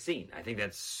that's a great scene. I think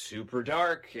that's super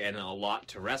dark and a lot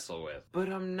to wrestle with. But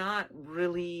I'm not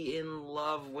really in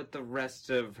love with the rest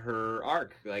of her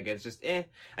arc. Like, it's just, I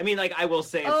mean, like, I will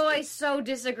say... I so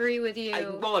disagree with you.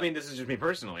 I mean, this is just me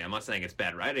personally. I'm not saying it's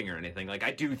bad writing or anything. Like,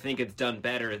 I do think it's done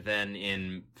better than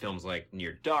in films like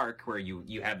Near Dark, where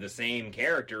you have the same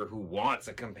character who wants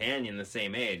a companion the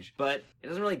same age, but it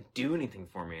doesn't really do anything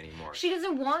for me anymore. She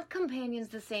doesn't want companions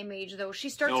the same age, though. She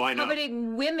starts I know.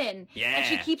 coveting women, and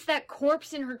she keeps that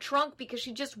corpse in her trunk because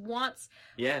she just wants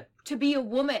to be a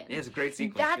woman. Yeah, it's a great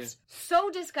sequence. That's so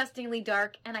disgustingly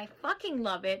dark, and I fucking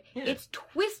love it. Yeah. It's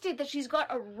twisted that she's got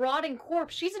a rotting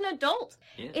corpse. She's an adult.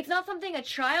 Yeah. It's not something a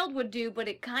child would do, but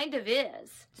it kind of is.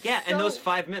 Yeah, and those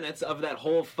 5 minutes of that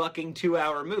whole fucking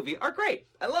 2-hour movie are great.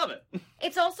 I love it.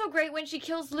 It's also great when she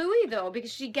kills Louis, though,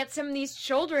 because she gets him these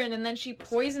children, and then she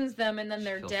poisons them, and then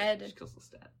they're dead. She kills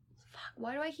Lestat. Fuck,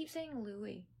 why do I keep saying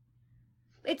Louis?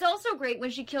 It's also great when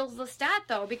she kills Lestat,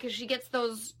 though, because she gets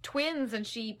those twins and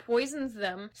she poisons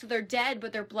them, so they're dead,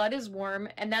 but their blood is warm,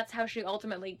 and that's how she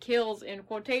ultimately kills, in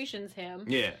quotations, him.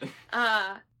 Yeah.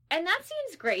 And that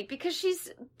scene's great, because she's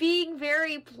being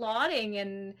very plotting,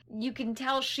 and you can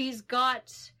tell she's got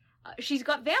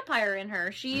vampire in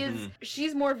her.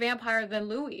 She's more vampire than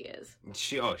Louis is.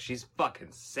 She's fucking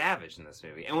savage in this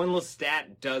movie. And when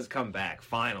Lestat does come back,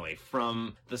 finally,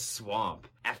 from the swamp,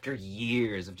 after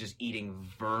years of just eating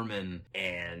vermin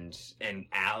and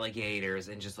alligators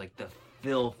and just like the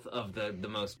filth of the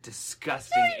most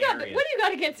disgusting areas. What do you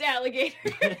got against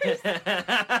alligators?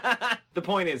 The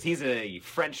point is, he's a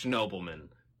French nobleman,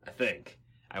 I think.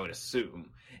 I would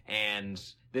assume. And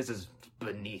this is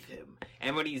beneath him.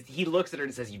 And when he looks at her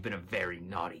and says, "You've been a very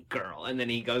naughty girl," and then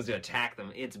he goes to attack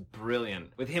them, it's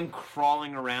brilliant. With him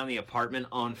crawling around the apartment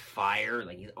on fire,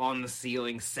 like he's on the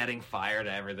ceiling, setting fire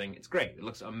to everything. It's great. It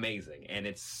looks amazing. And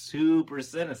it's super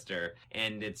sinister.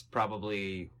 And it's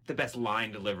probably the best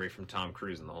line delivery from Tom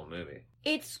Cruise in the whole movie.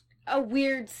 It's a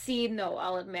weird scene, though,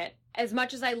 I'll admit. As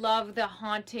much as I love the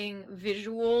haunting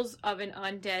visuals of an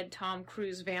undead Tom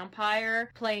Cruise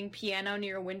vampire playing piano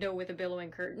near a window with a billowing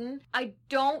curtain, I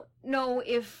don't know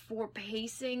if for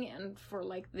pacing and for,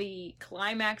 like, the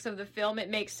climax of the film, it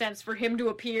makes sense for him to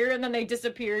appear and then they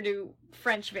disappear to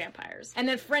French vampires. And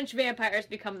then French vampires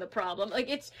become the problem. Like,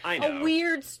 it's a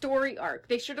weird story arc.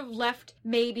 They should have left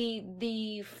maybe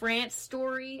the France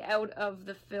story out of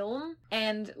the film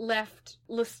and left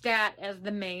Lestat as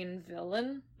the main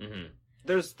villain. Mm-hmm.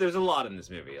 There's a lot in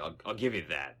this movie, I'll give you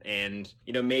that. And,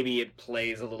 maybe it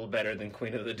plays a little better than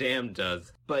Queen of the Damned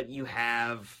does. But you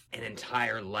have an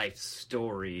entire life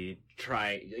story.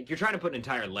 You're trying to put an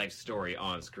entire life story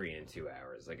on screen in 2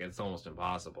 hours. Like, it's almost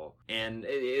impossible. And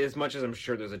as much as I'm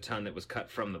sure there's a ton that was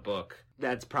cut from the book,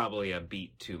 that's probably a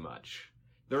beat too much.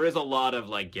 There is a lot of,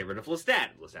 like, get rid of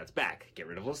Lestat. Lestat's back. Get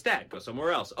rid of Lestat. Go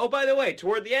somewhere else. Oh, by the way,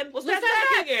 toward the end, Lestat's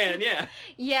back again. Yeah.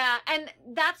 Yeah, and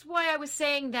that's why I was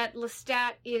saying that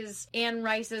Lestat is Anne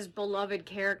Rice's beloved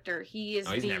character. He's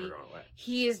never going away.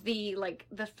 He is the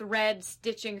thread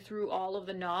stitching through all of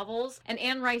the novels. And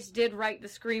Anne Rice did write the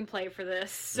screenplay for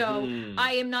this. So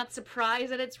I am not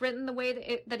surprised that it's written the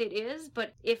way that it is.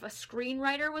 But if a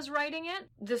screenwriter was writing it,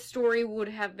 the story would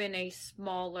have been a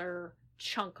smaller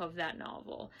chunk of that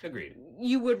novel. Agreed.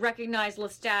 You would recognize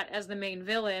Lestat as the main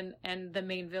villain, and the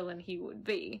main villain he would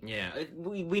be. Yeah,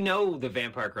 we know the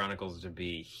Vampire Chronicles to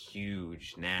be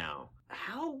huge now.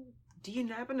 Do you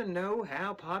happen to know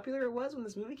how popular it was when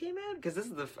this movie came out? Because this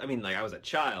is I was a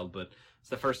child, but it's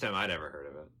the first time I'd ever heard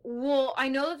of it. Well, I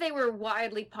know that they were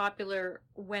widely popular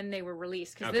when they were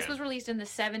released, because this was released in the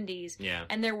 70s,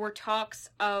 and there were talks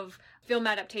of film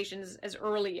adaptations as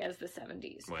early as the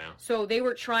 70s. Wow. So they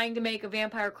were trying to make a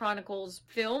Vampire Chronicles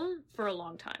film for a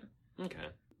long time. Okay.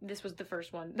 This was the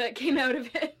first one that came out of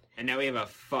it. And now we have a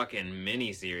fucking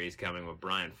mini-series coming with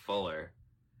Brian Fuller.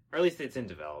 Or at least it's in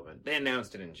development. They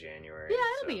announced it in January. Yeah,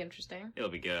 it'll be interesting. It'll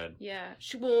be good. Yeah.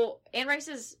 Anne Rice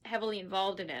is heavily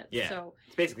involved in it. Yeah. So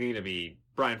it's basically going to be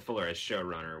Brian Fuller as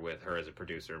showrunner with her as a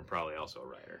producer and probably also a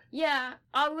writer. Yeah.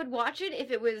 I would watch it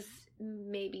if it was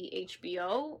maybe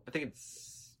HBO. I think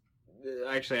it's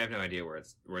Actually, I have no idea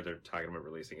where they're talking about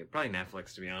releasing it. Probably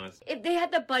Netflix, to be honest. If they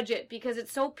had the budget, because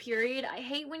it's so period. I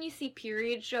hate when you see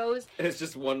period shows. And it's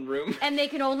just one room. And they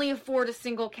can only afford a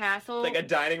single castle. Like a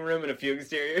dining room and a few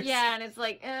exteriors. Yeah, and it's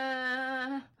like,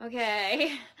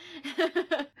 okay.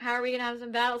 How are we gonna have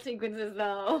some battle sequences,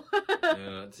 though?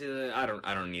 I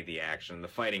don't need the action. The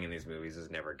fighting in these movies is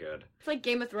never good. It's like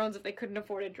Game of Thrones if they couldn't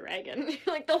afford a dragon.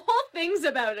 Like, the whole thing's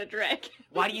about a dragon.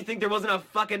 Why do you think there wasn't a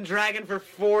fucking dragon for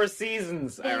 4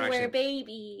 seasons? They were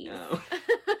babies. No.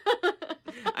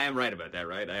 I am right about that,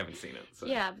 right? I haven't seen it. So.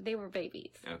 Yeah, they were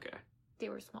babies. Okay. They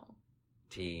were small.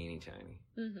 Teeny tiny.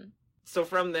 Mm-hmm. So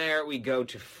from there, we go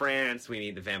to France. We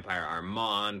meet the vampire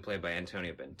Armand, played by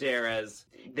Antonio Banderas.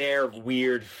 Their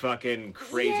weird, fucking,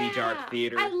 crazy, dark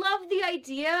theater. I love the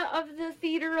idea of the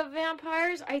theater of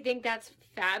vampires. I think that's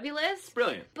fabulous. It's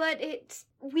brilliant. But it's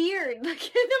weird. Like,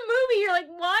 in the movie, you're like,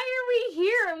 why are we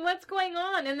here and what's going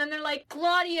on? And then they're like,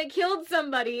 Claudia killed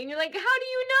somebody. And you're like, how do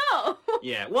you know?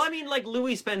 Yeah. Well, I mean, like,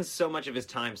 Louis spends so much of his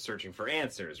time searching for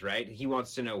answers, right? He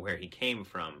wants to know where he came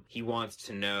from. He wants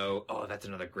to know... Oh, that's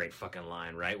another great fucking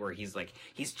line, right? Where he's like,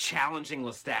 he's challenging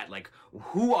Lestat, like,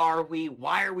 who are we?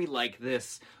 Why are we like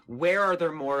this? Where are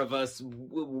there more of us?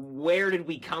 Where did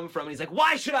we come from? And he's like,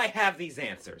 why should I have these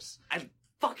answers? I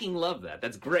fucking love that.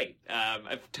 That's great.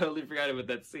 I've totally forgot about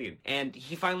that scene. And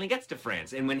he finally gets to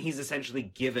France. And when he's essentially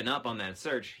given up on that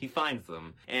search, he finds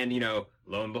them. And, you know,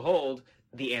 lo and behold,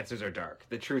 the answers are dark.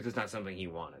 The truth is not something he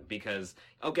wanted. Because,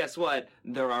 oh, guess what?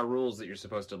 There are rules that you're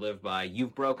supposed to live by.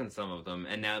 You've broken some of them.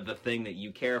 And now the thing that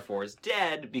you care for is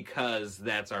dead because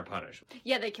that's our punishment.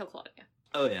 Yeah, they kill Claudia.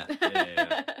 Oh, yeah.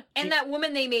 Yeah. And that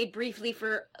woman they made briefly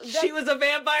for... She was a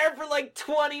vampire for like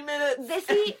 20 minutes!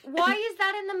 See, why is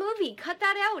that in the movie? Cut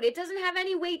that out. It doesn't have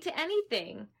any weight to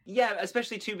anything. Yeah,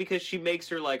 especially, too, because she makes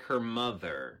her like her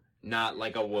mother, not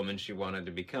like a woman she wanted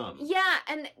to become. Yeah,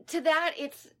 and to that,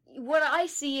 it's... What I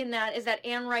see in that is that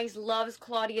Anne Rice loves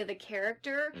Claudia the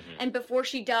character, and before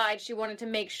she died, she wanted to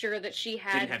make sure that she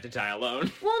had... Didn't have to die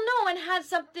alone. Well, no, and had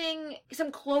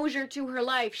some closure to her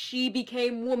life. She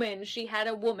became woman. She had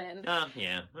a woman.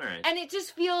 Yeah, alright. And it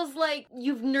just feels like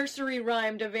you've nursery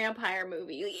rhymed a vampire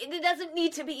movie. It doesn't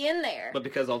need to be in there. But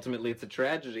because ultimately it's a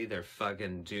tragedy, they're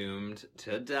fucking doomed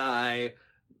to die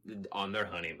on their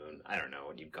honeymoon. I don't know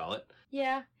what you'd call it.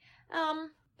 Yeah.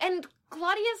 And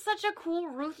Claudia's such a cool,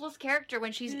 ruthless character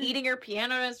when she's eating her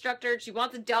piano instructor. She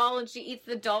wants a doll and she eats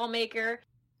the doll maker.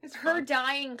 It's her fun.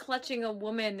 dying clutching a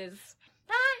woman is...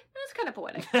 That's kind of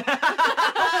poetic.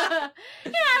 Yeah,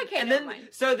 okay, and never then, mind.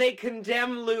 so they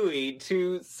condemn Louis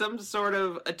to some sort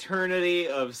of eternity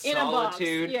of In a box,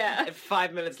 solitude. yeah.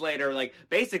 5 minutes later, like,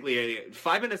 basically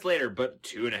 5 minutes later, but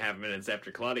 2.5 minutes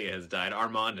after Claudia has died,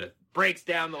 Armand breaks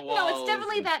down the walls. No, it's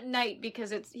definitely that night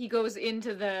because he goes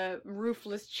into the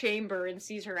roofless chamber and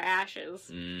sees her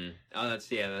ashes. Oh,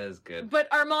 that is good. But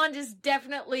Armand is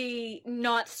definitely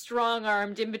not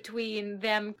strong-armed in between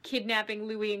them kidnapping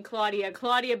Louis and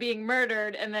Claudia being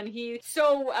murdered, and then he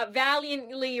so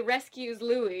valiantly rescues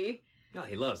Louis. No,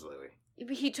 he loves Louis.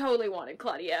 He totally wanted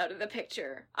Claudia out of the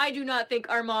picture. I do not think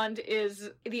Armand is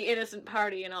the innocent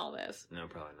party in all this. No,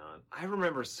 probably not. I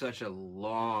remember such a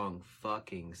long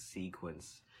fucking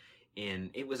sequence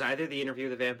it was either the Interview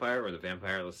with the Vampire or the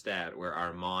Vampire Lestat, where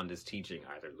Armand is teaching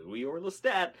either Louis or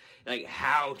Lestat, like,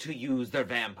 how to use their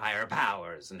vampire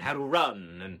powers, and how to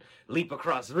run, and leap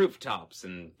across rooftops,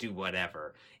 and do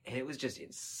whatever. And it was just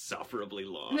insufferably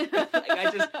long.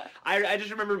 Like, I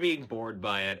just remember being bored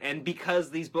by it, and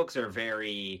because these books are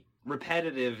very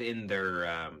repetitive in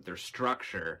their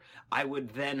structure, I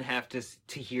would then have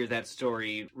to hear that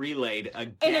story relayed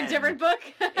again in a different book.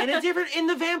 in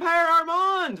the Vampire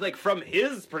Armand. Like, from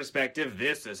his perspective,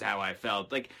 this is how I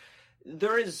felt. Like,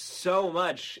 there is so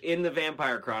much in the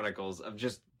Vampire Chronicles of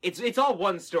just it's all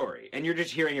one story, and you're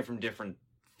just hearing it from different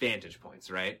vantage points,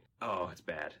 right? Oh, it's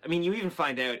bad. I mean, you even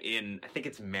find out in, I think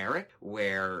it's Merrick,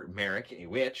 where Merrick, a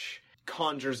witch,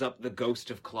 conjures up the ghost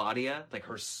of Claudia, like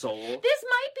her soul. This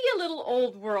might be a little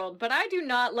old world, but I do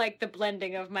not like the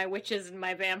blending of my witches and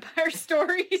my vampire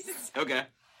stories. Okay.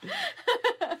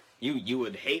 You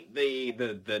would hate the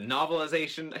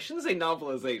novelization. I shouldn't say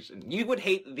novelization. You would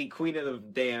hate the Queen of the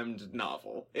Damned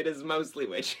novel. It is mostly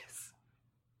witches.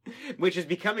 Witches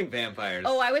becoming vampires.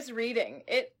 Oh, I was reading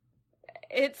it.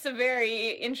 It's a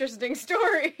very interesting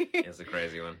story. It's a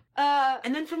crazy one.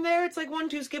 And then from there, it's like 1,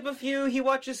 2, skip a few. He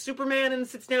watches Superman and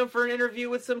sits down for an interview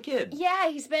with some kid. Yeah,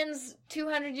 he spends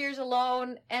 200 years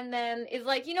alone and then is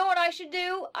like, you know what I should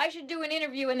do? I should do an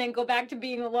interview and then go back to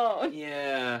being alone.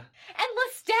 Yeah. And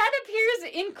Lestat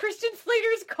appears in Christian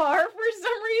Slater's car for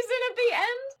some reason at the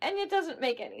end, and it doesn't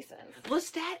make any sense.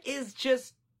 Lestat is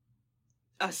just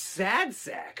a sad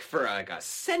sack for like a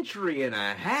century and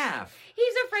a half.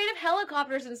 He's afraid of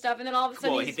helicopters and stuff, and then all of a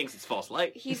sudden He thinks it's false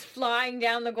light. He's flying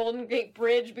down the Golden Gate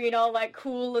Bridge being all like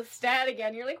cool Lestat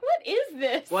again. You're like, what is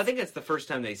this? Well, I think it's the first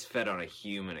time that he's fed on a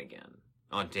human again.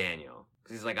 On Daniel.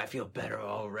 Because he's like, I feel better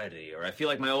already. Or I feel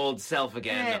like my old self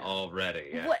again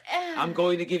already. Yeah. What, I'm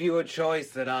going to give you a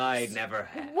choice that I never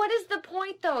had. What is the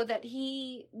point, though, that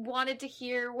he wanted to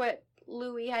hear what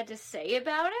Louis had to say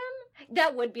about him?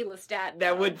 That would be Lestat.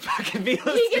 That would fucking be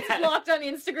Lestat. He gets blocked on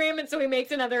Instagram, and so he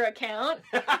makes another account.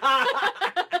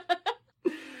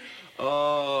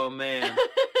 Oh, man.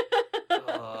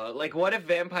 Like, what if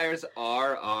vampires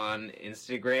are on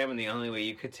Instagram and the only way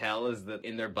you could tell is that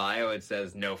in their bio it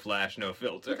says, no flash, no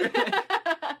filter.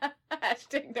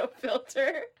 Hashtag no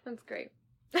filter. That's great.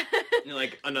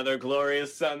 Like, another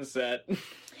glorious sunset.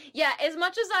 Yeah, as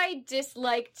much as I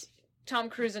disliked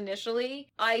Tom Cruise initially,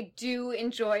 I do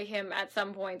enjoy him at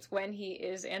some points when he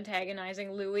is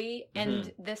antagonizing Louis,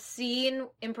 and the scene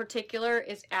in particular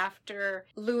is after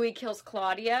Louis kills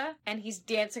Claudia, and he's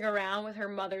dancing around with her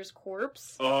mother's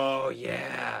corpse. Oh,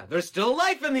 yeah. There's still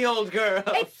life in the old girl.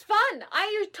 It's fun.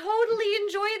 I totally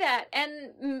enjoy that,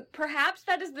 and perhaps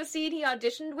that is the scene he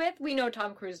auditioned with. We know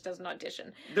Tom Cruise doesn't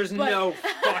audition. There's no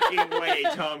fucking way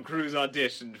Tom Cruise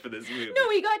auditioned for this movie. No,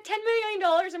 he got $10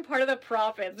 million in part of the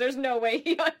profits. There's no way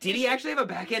he auditioned. Did he actually have a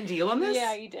back-end deal on this?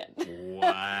 Yeah, he did.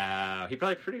 Wow. He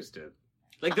probably produced it.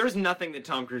 Like, there's nothing that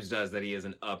Tom Cruise does that he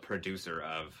isn't a producer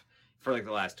of for, like,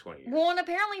 the last 20 years. Well, and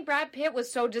apparently Brad Pitt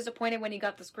was so disappointed when he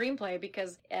got the screenplay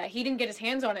because he didn't get his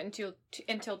hands on it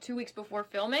until 2 weeks before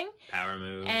filming. Power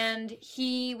move. And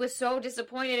he was so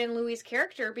disappointed in Louis'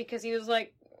 character because he was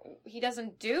like, he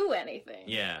doesn't do anything.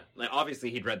 Yeah. Like,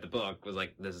 obviously he'd read the book, was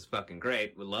like, this is fucking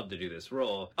great, would love to do this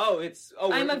role.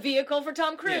 I'm a vehicle for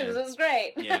Tom Cruise, Yeah. this is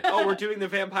great. Yeah. Oh, we're doing the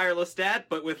Vampire Lestat,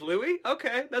 but with Louis?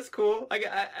 Okay, that's cool.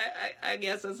 I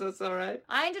guess that's alright.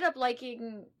 I ended up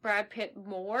liking Brad Pitt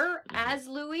more as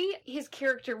Louis. His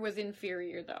character was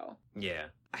inferior, though. Yeah.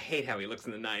 I hate how he looks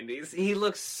in the 90s. He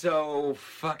looks so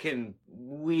fucking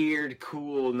weird,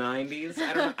 cool 90s.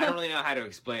 I don't really know how to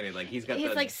explain it. Like, he's got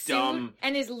His, the like, dumb... suit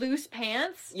and his loose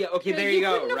pants. Yeah, okay, there you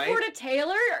go, couldn't right? afford a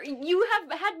tailor? You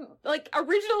have had, like,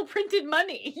 original printed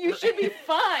money. You should be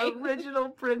fine. Original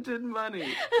printed money.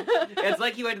 It's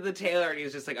like he went to the tailor and he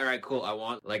was just like, all right, cool, I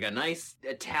want, like, a nice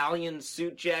Italian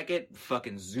suit jacket,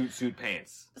 fucking zoot suit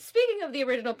pants. Speaking of the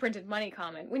original printed money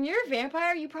comment, when you're a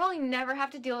vampire, you probably never have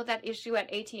to deal with that issue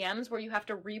at ATMs where you have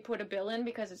to re-put a bill in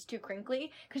because it's too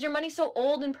crinkly, because your money's so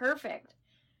old and perfect.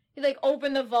 You, like,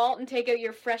 open the vault and take out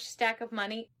your fresh stack of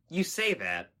money. You say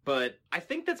that, but I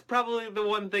think that's probably the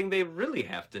one thing they really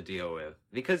have to deal with.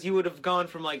 Because you would have gone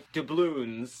from, like,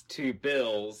 doubloons to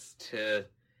bills to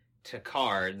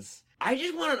cards. I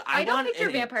don't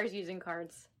picture vampires using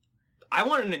cards. I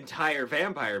want an entire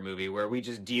vampire movie where we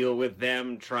just deal with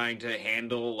them trying to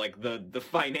handle, like, the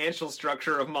financial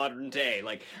structure of modern day.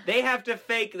 Like, they have to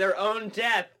fake their own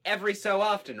death every so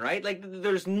often, right? Like,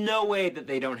 there's no way that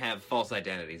they don't have false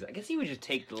identities. I guess you would just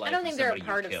take the life I don't of think they're a somebody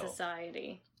part you of kill.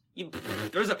 society.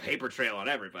 There's a paper trail on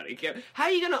everybody. How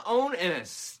are you going to own an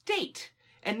estate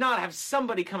and not have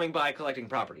somebody coming by collecting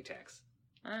property tax?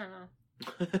 I don't know.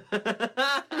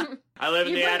 I live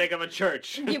in the attic of a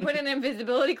church. You put an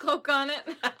invisibility cloak on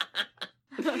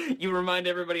it. You remind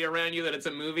everybody around you that it's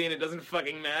a movie and it doesn't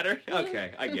fucking matter?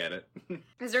 Okay, I get it.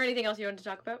 Is there anything else you want to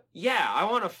talk about? Yeah, I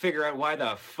want to figure out why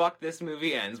the fuck this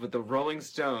movie ends with the Rolling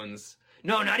Stones.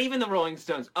 No, not even the Rolling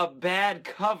Stones. A bad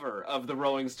cover of the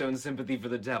Rolling Stones' Sympathy for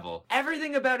the Devil.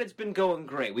 Everything about it's been going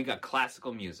great. We got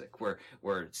classical music. We're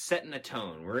setting a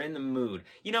tone. We're in the mood.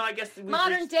 You know, I guess...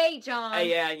 Modern day, John.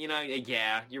 Yeah, you know,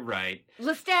 yeah, you're right.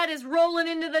 Lestat is rolling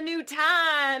into the new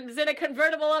times in a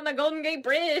convertible on the Golden Gate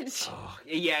Bridge. Oh,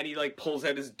 yeah, and he, like, pulls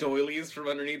out his doilies from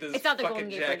underneath his It's not the fucking Golden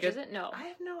Gate jacket. Bridge, is it? No. I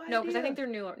have no idea. No, because I think they're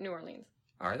New Orleans.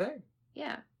 Are they?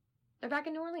 Yeah. They're back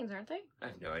in New Orleans, aren't they? I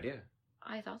have no idea.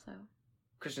 I thought so.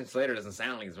 Christian Slater doesn't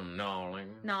sound like he's from New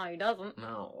Orleans. No, he doesn't.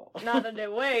 No. Not in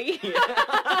that way.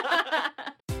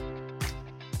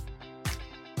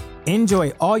 Enjoy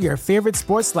all your favorite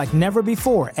sports like never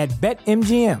before at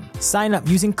BetMGM. Sign up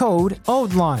using code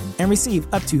OldLine and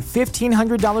receive up to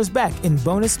 $1,500 back in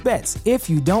bonus bets if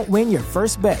you don't win your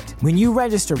first bet. When you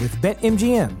register with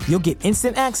BetMGM, you'll get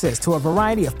instant access to a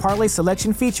variety of parlay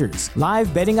selection features,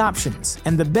 live betting options,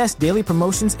 and the best daily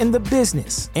promotions in the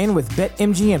business. And with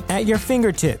BetMGM at your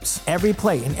fingertips, every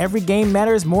play and every game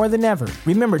matters more than ever.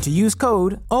 Remember to use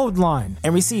code OldLine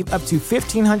and receive up to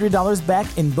 $1,500 back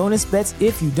in bonus bets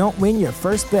if you don't don't win your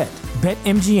first bet.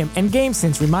 BetMGM and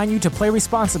GameSense remind you to play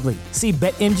responsibly. See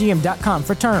BetMGM.com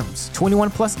for terms. 21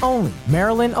 plus only.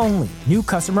 Maryland only. New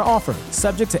customer offer.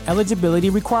 Subject to eligibility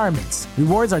requirements.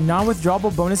 Rewards are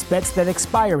non-withdrawable bonus bets that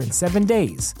expire in 7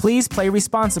 days. Please play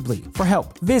responsibly. For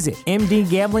help, visit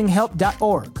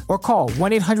mdgamblinghelp.org or call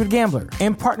 1-800-GAMBLER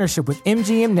in partnership with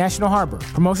MGM National Harbor.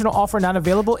 Promotional offer not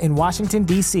available in Washington,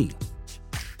 D.C.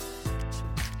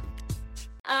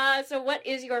 So what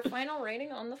is your final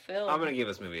rating on the film? I'm going to give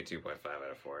this movie a 2.5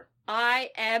 out of 4. I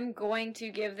am going to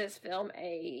give this film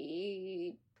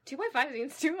a 2.5.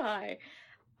 Seems too high.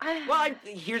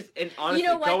 Honestly,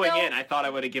 going in, I thought I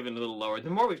would have given it a little lower.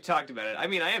 The more we've talked about it, I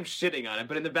mean, I am shitting on it,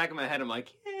 but in the back of my head, I'm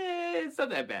like, it's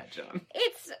not that bad, John.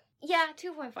 It's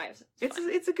 2.5.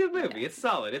 It's a good movie. Yeah. It's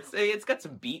solid. It's got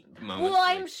some beat moments. Well,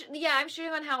 I'm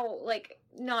shitting on how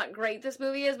not great this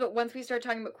movie is, but once we start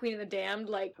talking about Queen of the Damned,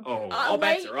 all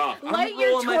bets are off. Light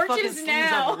your torches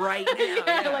now, right now.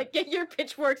 Yeah, get your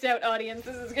pitchforks out, audience.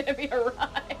 This is gonna be a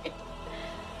ride.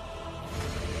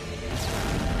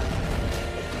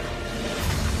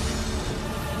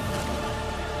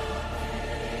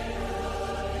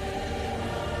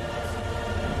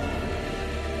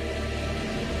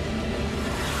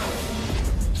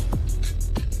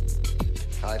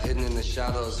 I've hidden in the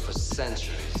shadows for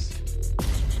centuries.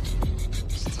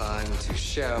 It's time to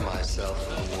share myself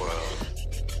with the world.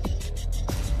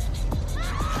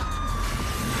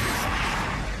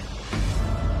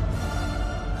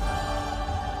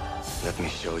 Let me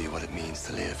show you what it means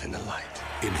to live in the light.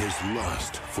 In his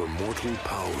lust for mortal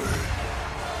power,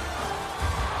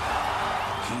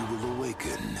 he will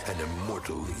awaken an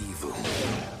immortal evil.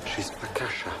 She's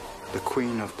Akasha, the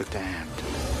queen of the damned.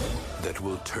 That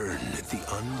will turn the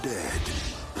undead.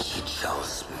 She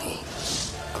chose me.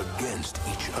 Against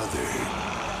each other.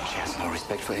 She has no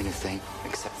respect for anything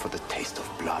except for the taste of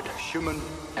blood, human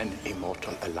and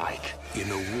immortal alike.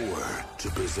 In a war to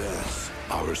possess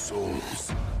our souls.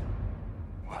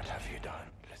 What have you done,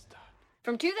 Lister?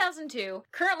 From 2002,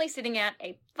 currently sitting at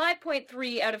a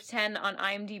 5.3 out of 10 on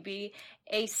IMDb,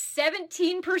 a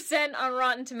 17% on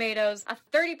Rotten Tomatoes, a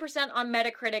 30% on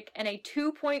Metacritic, and a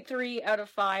 2.3 out of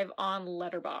 5 on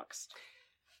Letterboxd.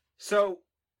 So,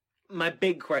 my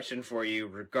big question for you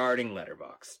regarding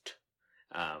Letterboxd.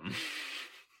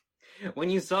 When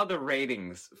you saw the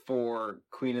ratings for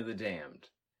Queen of the Damned,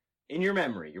 in your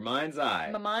memory, your mind's eye.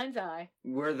 My mind's eye.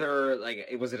 Were there,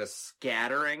 was it a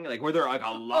scattering? Were there,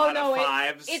 a lot of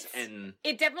fives?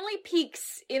 It definitely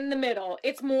peaks in the middle.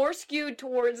 It's more skewed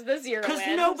towards the zero end. Because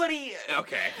nobody...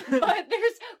 Okay. But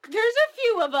there's a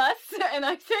few of us, and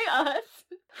I say us,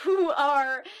 who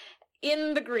are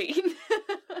in the green.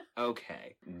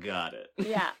 Okay, got it.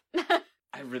 Yeah.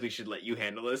 I really should let you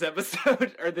handle this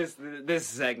episode, or this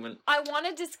segment. I want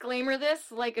to disclaimer this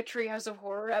like a Treehouse of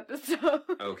Horror episode.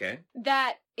 Okay.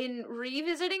 That in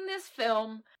revisiting this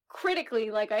film, critically,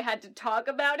 I had to talk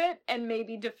about it and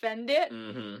maybe defend it,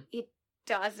 it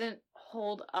doesn't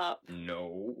hold up.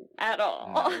 No. At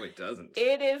all. No, it doesn't.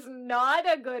 It is not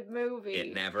a good movie.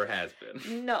 It never has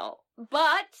been. No.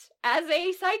 But, as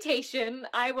a citation,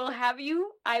 I will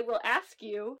ask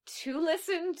you to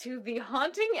listen to the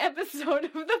haunting episode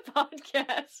of the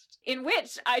podcast in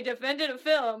which I defended a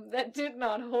film that did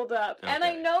not hold up. Okay. And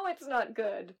I know it's not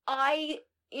good. I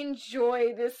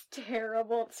enjoy this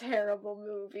terrible, terrible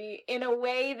movie in a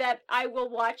way that I will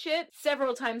watch it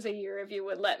several times a year if you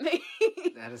would let me.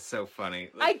 That is so funny.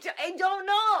 I don't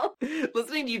know.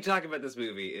 Listening to you talk about this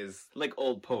movie is like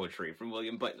old poetry from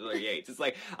William Butler Yeats. It's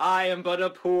like, I am but a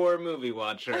poor movie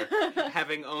watcher,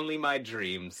 having only my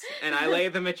dreams, and I lay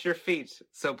them at your feet,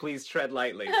 so please tread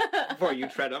lightly before you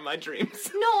tread on my dreams.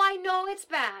 No, I know it's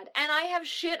bad, and I have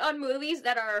shit on movies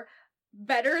that are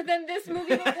better than this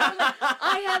movie before.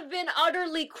 I have been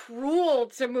utterly cruel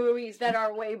to movies that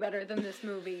are way better than this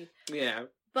movie. Yeah.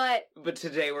 But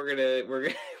today we're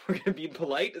gonna be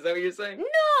polite. Is that what you're saying?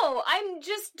 No, I'm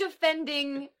just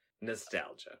defending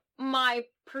nostalgia. My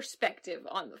perspective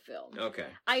on the film. Okay.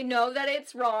 I know that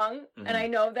it's wrong, and I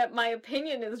know that my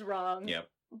opinion is wrong. Yep.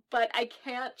 But I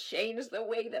can't change the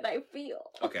way that I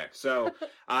feel. Okay, so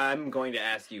I'm going to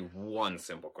ask you one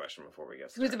simple question before we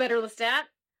get started. Who's a better Lestat?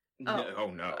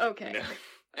 Oh, no. Okay. No.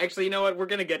 Actually, you know what? We're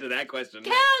going to get to that question.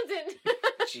 Townsend!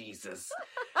 Jesus.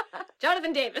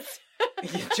 Jonathan Davis.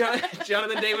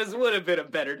 Jonathan Davis would have been a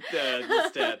better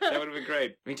Lestat. That would have been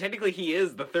great. I mean, technically, he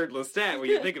is the third Lestat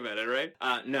when you think about it, right?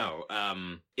 No.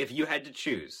 If you had to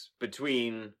choose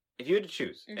between... If you had to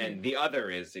choose, and the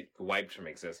other is wiped from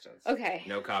existence. Okay.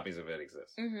 No copies of it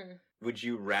exist. Would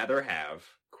you rather have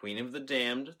Queen of the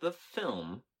Damned, the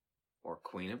film, or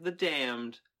Queen of the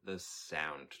Damned, the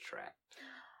soundtrack?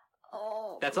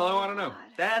 Oh, That's all I want to know. God.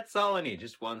 That's all I need.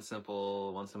 Just one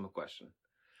simple question.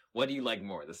 What do you like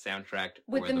more, the soundtrack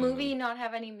Would or the movie not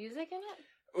have any music in it?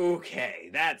 Okay,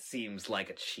 that seems like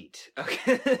a cheat.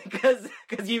 Okay, because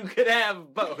you could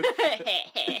have both.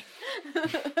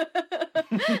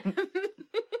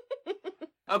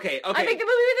 Okay. I make the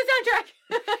movie with the soundtrack.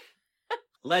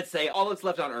 Let's say all that's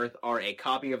left on Earth are a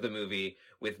copy of the movie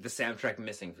with the soundtrack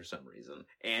missing for some reason,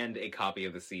 and a copy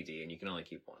of the CD, and you can only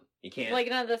keep one. You can't... Like,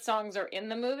 none of the songs are in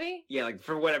the movie? Yeah, like,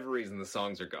 for whatever reason, the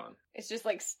songs are gone. It's just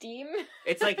like Steam?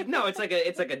 It's like, no, it's like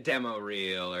a demo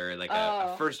reel, or like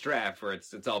a first draft where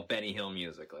it's all Benny Hill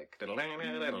music, like... I'm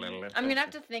gonna have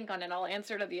to think on it. I'll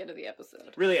answer it at the end of the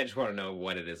episode. Really, I just want to know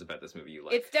what it is about this movie you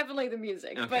like. It's definitely the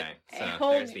music, okay, but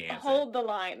so there's the answer. hold the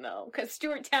line, though, because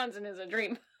Stuart Townsend is a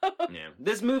dream. Yeah,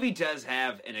 this movie does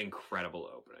have an incredible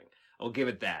opening. I'll give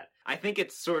it that. I think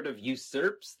it sort of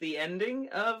usurps the ending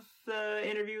of the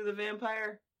Interview with the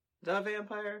Vampire.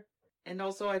 And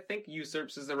also, I think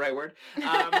usurps is the right word.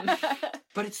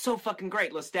 But it's so fucking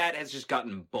great. Lestat has just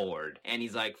gotten bored. And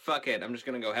he's like, fuck it, I'm just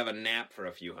gonna go have a nap for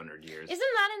a few hundred years. Isn't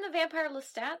that in the Vampire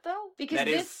Lestat, though? Because that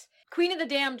this... Queen of the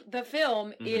Damned, the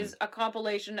film, is a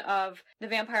compilation of The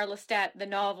Vampire Lestat, the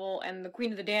novel, and The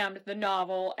Queen of the Damned, the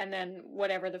novel, and then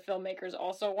whatever the filmmakers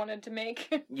also wanted to make.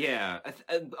 Yeah.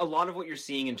 A lot of what you're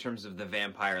seeing in terms of the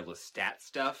Vampire Lestat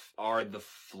stuff are the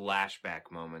flashback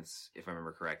moments, if I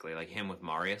remember correctly, like him with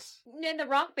Marius. And the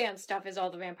rock band stuff is all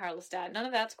the Vampire Lestat. None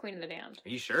of that's Queen of the Damned. Are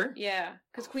you sure? Yeah,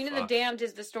 because Queen of the Damned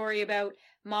is the story about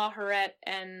Maharet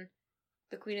and...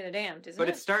 The Queen of the Damned, isn't it? But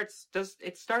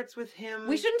it starts with him...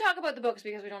 We shouldn't talk about the books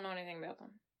because we don't know anything about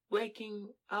them. Waking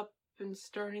up and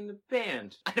starting the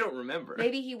band. I don't remember.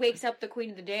 Maybe he wakes up the Queen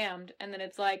of the Damned, and then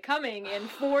it's like, coming in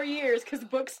 4 years, because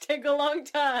books take a long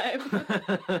time.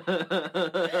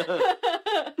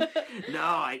 No,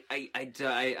 I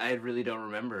really don't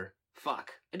remember.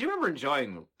 Fuck. I do remember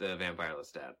enjoying the Vampire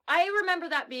Lestat. I remember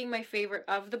that being my favorite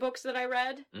of the books that I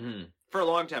read. Mm-hmm. For a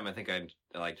long time, I think I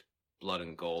liked Blood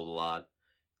and Gold a lot.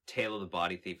 Tale of the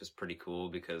Body Thief is pretty cool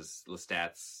because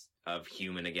Lestat's of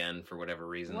human again for whatever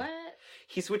reason. What?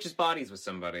 He switches bodies with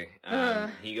somebody.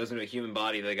 He goes into a human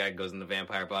body, the guy goes in the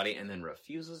vampire body, and then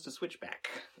refuses to switch back,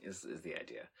 is the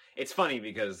idea. It's funny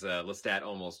because Lestat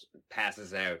almost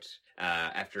passes out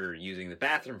after using the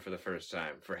bathroom for the first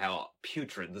time for how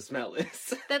putrid the smell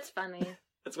is. That's funny.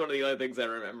 That's one of the other things I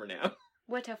remember now.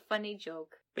 What a funny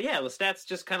joke. But yeah, Lestat's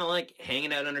just kind of like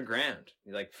hanging out underground.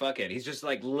 He's like, fuck it. He's just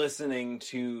like listening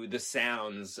to the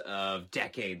sounds of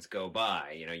decades go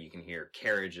by. You know, you can hear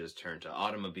carriages turn to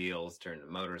automobiles, turn to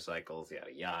motorcycles,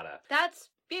 yada yada. That's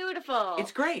beautiful.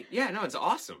 It's great. Yeah, no, it's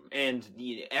awesome. And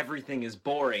everything is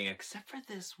boring except for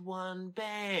this one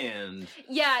band.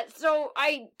 Yeah, so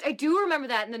I do remember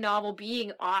that in the novel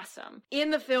being awesome.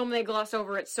 In the film, they gloss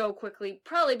over it so quickly,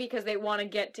 probably because they want to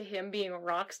get to him being a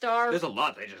rock star. There's a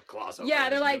lot they just gloss over. Yeah,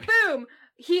 they're like, boom!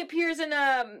 He appears in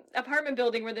a apartment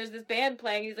building where there's this band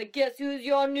playing. He's like, guess who's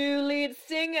your new lead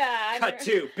singer? Cut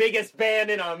to biggest band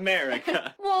in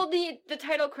America. Well, the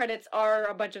title credits are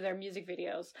a bunch of their music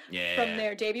videos. Yeah. From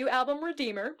their debut album,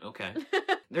 Redeemer. Okay.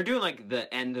 They're doing like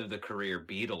the end of the career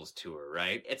Beatles tour,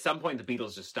 right? At some point the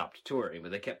Beatles just stopped touring, but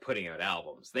they kept putting out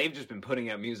albums. They've just been putting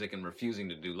out music and refusing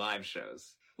to do live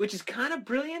shows. Which is kind of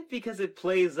brilliant because it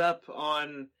plays up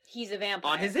on... He's a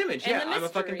vampire. On his image, and yeah. I'm a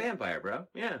fucking vampire, bro.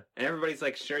 Yeah. And everybody's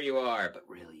like, sure you are, but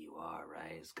really you are,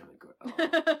 right? It's gonna grow.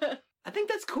 I think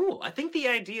that's cool. I think the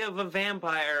idea of a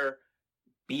vampire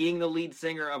being the lead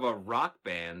singer of a rock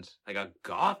band, like a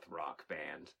goth rock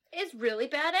band... is really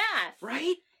badass.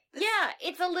 Right? Yeah,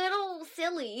 it's a little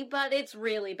silly, but it's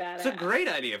really badass. It's a great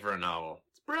idea for a novel.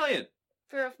 It's brilliant.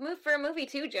 For a movie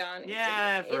too, John.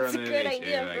 Yeah, it's a movie good too,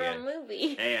 idea for a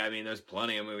movie. Hey, I mean, there's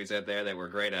plenty of movies out there that were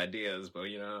great ideas, but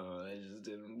they just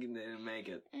didn't make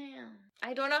it. Yeah,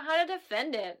 I don't know how to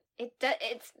defend it.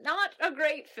 It's not a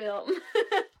great film.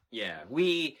 Yeah,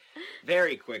 we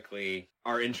very quickly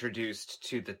are introduced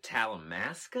to the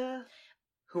Talamasca,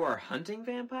 who are hunting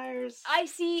vampires. I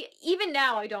see. Even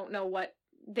now, I don't know what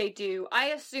they do. I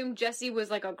assume Jessie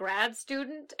was like a grad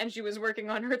student and she was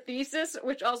working on her thesis,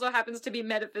 which also happens to be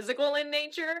metaphysical in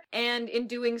nature. And in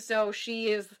doing so, she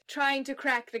is trying to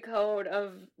crack the code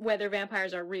of whether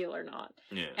vampires are real or not.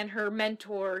 Yeah. And her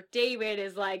mentor, David,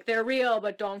 is like, they're real,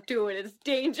 but don't do it. It's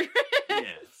dangerous.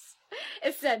 Yes.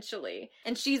 Essentially.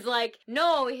 And she's like,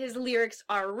 no, his lyrics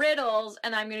are riddles,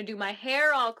 and I'm gonna do my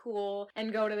hair all cool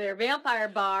and go to their vampire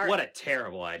bar. What a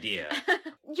terrible idea.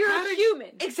 You're a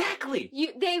human. Exactly.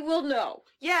 They will know.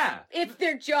 Yeah. It's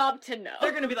their job to know.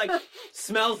 They're gonna be like,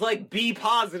 smells like B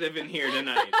positive in here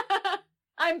tonight.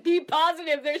 I'm B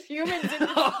positive. There's humans in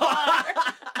this bar.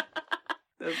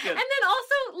 That's good. And then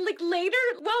also, like, later,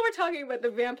 while we're talking about the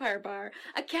vampire bar,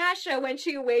 Akasha, when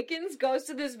she awakens, goes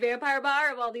to this vampire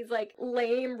bar of all these, like,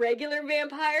 lame, regular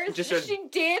vampires. She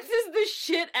dances the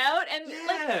shit out, and,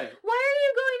 like, why are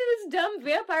you going to this dumb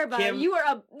vampire bar? Kim,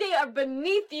 they are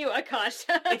beneath you,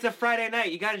 Akasha. It's a Friday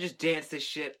night. You gotta just dance this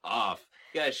shit off.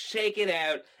 You gotta shake it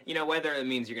out. You know, whether it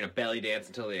means you're gonna belly dance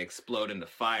until they explode into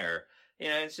fire. You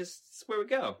know, it's where we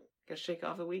go. Gotta shake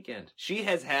off the weekend. She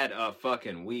has had a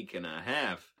fucking week and a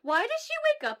half. Why does she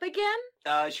wake up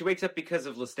again? She wakes up because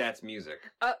of Lestat's music.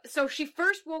 So she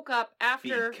first woke up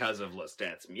after... Because of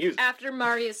Lestat's music. After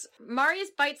Marius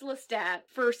bites Lestat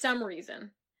for some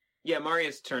reason. Yeah,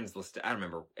 Marius turns Lestat. I don't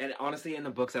remember. And honestly, in the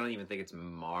books, I don't even think it's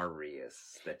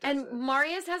Marius that does it.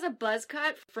 Marius has a buzz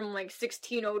cut from, like,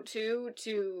 1602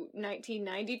 to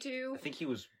 1992. I think he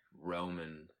was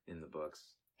Roman in the books.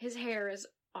 His hair is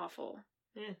awful.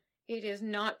 Yeah. It is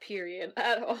not period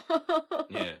at all.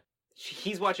 Yeah.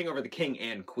 He's watching over the king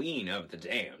and queen of the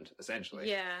damned, essentially.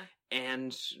 Yeah.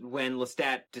 And when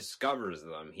Lestat discovers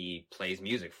them, he plays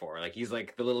music for her. Like, he's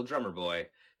like the little drummer boy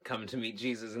come to meet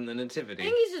Jesus in the Nativity. I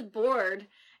think he's just bored.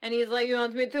 And he's like, you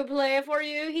want me to play it for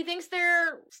you? He thinks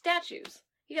they're statues.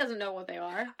 He doesn't know what they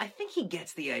are. I think he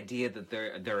gets the idea that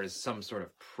there is some sort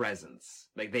of presence.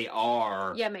 Like, they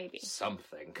are... Yeah, maybe.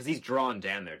 Something. Because he's drawn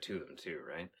down there to them, too,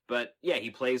 right? But, yeah, he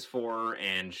plays for her,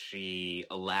 and she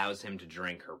allows him to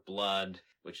drink her blood,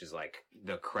 which is like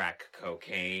the crack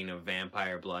cocaine of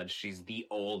vampire blood. She's the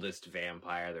oldest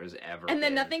vampire there's ever been. And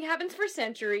then nothing happens for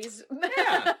centuries.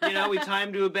 Yeah, you know, we tie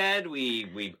him to a bed,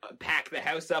 we pack the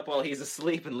house up while he's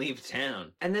asleep and leave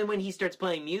town. And then when he starts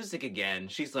playing music again,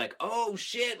 she's like, oh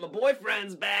shit, my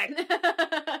boyfriend's back.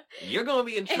 You're gonna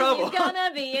be in trouble. And he's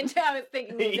gonna be in trouble. I was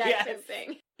thinking the exact same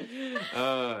thing.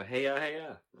 Hey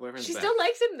ya. Boyfriend's She back. still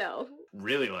likes him though.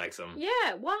 Really likes him.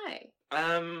 Yeah, why?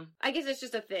 I guess it's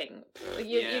just a thing.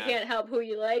 You can't help who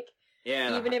you like.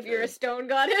 Yeah. Even if you're a stone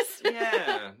goddess.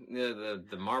 Yeah.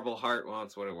 The marble heart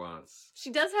wants what it wants.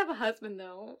 She does have a husband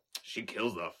though. She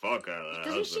kills the fuck out of that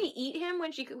Doesn't husband. she eat him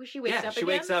when she wakes up Yeah, she again?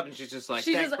 wakes up and she's just like,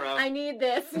 she's thanks, just bro. I need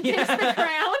this. Takes the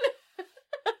crown.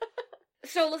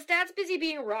 So Lestat's busy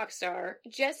being a rock star.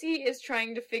 Jessie is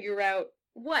trying to figure out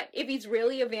if he's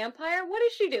really a vampire. What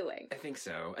is she doing? I think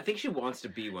so. I think she wants to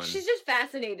be one. She's just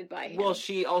fascinated by him. Well,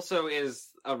 she also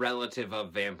is a relative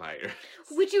of vampires.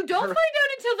 Which you don't find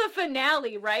out until the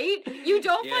finale, right? You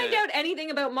don't find out anything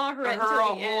about Maharet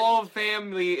until the end. Her whole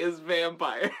family is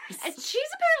vampires. And she's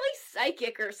apparently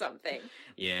psychic or something.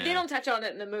 Yeah. They don't touch on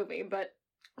it in the movie, but...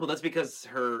 Well, that's because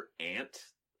her aunt...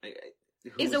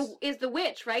 Is the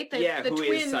witch, right? The who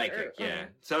twin, is psychic, yeah.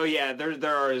 So yeah,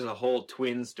 there is a whole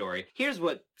twin story. Here's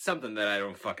something that I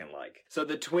don't fucking like. So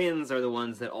the twins are the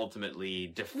ones that ultimately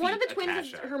defeat one of the twins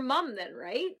Akasha. is her mom then,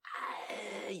 right?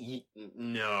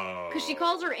 No. Because she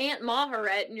calls her Aunt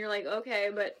Maharet, and you're like,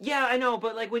 okay, but... Yeah, I know,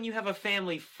 but like when you have a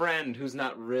family friend who's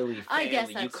not really family, I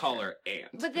guess you call her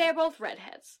aunt. But they're both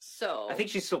redheads, so... I think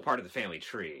she's still part of the family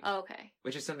tree. Oh, okay.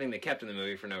 Which is something they kept in the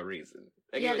movie for no reason.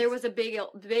 Like, yeah, there was a big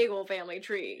old family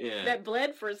tree that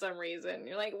bled for some reason.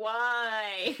 You're like,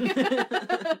 why?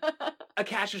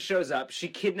 Akasha shows up. She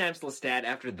kidnaps Lestat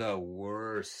after the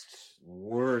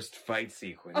worst fight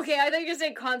sequence. Okay, I thought you just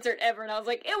said concert ever, and I was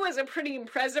like, it was a pretty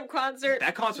impressive concert.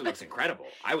 That concert looks incredible.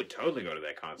 I would totally go to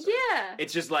that concert. Yeah.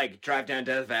 It's just like, drive down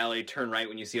Death Valley, turn right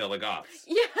when you see all the goths.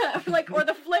 Yeah, or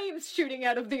the flames shooting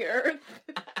out of the earth.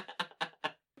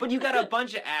 But you got a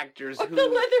bunch of actors who... the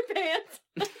leather pants.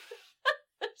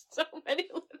 There's so many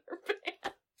leather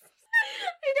pants.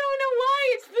 I don't know why.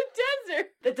 It's the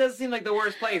desert. That does seem like the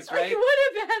worst place, right? Like, what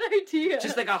a bad idea.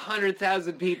 Just like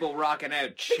 100,000 people rocking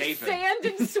out, chafing. Sand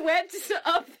and sweat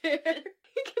up there.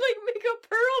 You can make a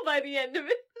pearl by the end of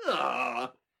it.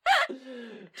 Aww.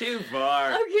 Too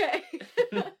far. Okay.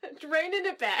 Reining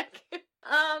it back.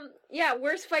 Yeah,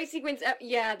 worst fight sequence.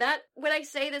 When I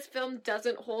say this film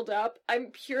doesn't hold up, I'm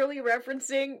purely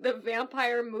referencing the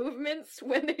vampire movements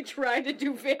when they try to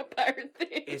do vampire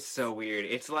things. It's so weird.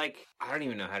 It's like, I don't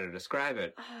even know how to describe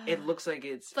it. It looks like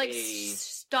it's like a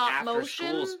stop motion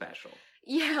after-school special.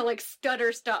 Yeah, like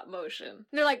stutter stop motion. And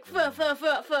they're like,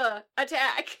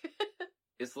 attack.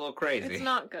 It's a little crazy. It's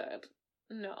not good.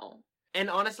 No. And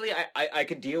honestly, I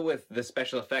could deal with the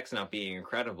special effects not being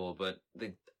incredible, but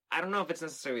I don't know if it's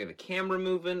necessarily the camera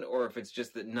movement or if it's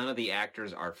just that none of the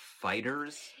actors are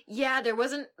fighters. Yeah, there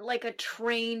wasn't like a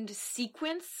trained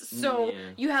sequence, so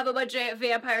you have a bunch of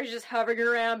vampires just hovering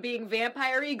around being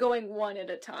vampire-y, going one at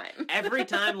a time. Every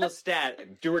time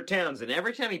Lestat, Stuart Townsend,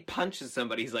 every time he punches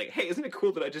somebody, he's like, hey, isn't it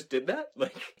cool that I just did that?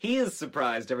 Like, he is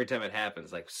surprised every time it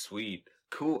happens. Like, sweet.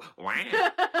 Cool. Wow.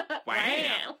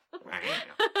 Wow. Wow.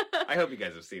 I hope you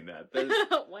guys have seen that.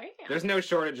 There's no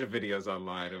shortage of videos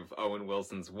online of Owen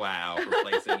Wilson's wow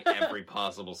replacing every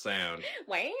possible sound.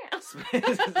 Wow.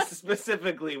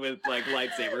 Specifically with like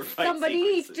lightsaber fight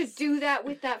Somebody sequences. needs to do that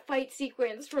with that fight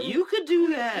sequence. From... You could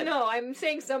do that. No, I'm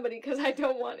saying somebody because I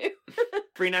don't want to.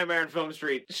 Free Nightmare on Film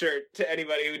Street shirt to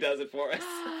anybody who does it for us.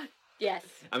 Yes.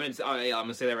 I'm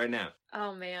gonna say that right now.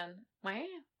 Oh man. Wow.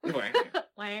 Wow.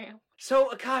 Wow.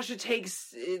 So Akasha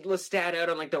takes Lestat out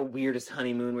on like the weirdest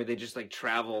honeymoon where they just like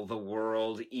travel the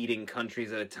world, eating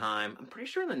countries at a time. I'm pretty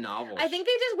sure in the novel. I think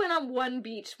they just went on one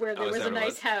beach where there was a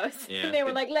nice house. Yeah. And they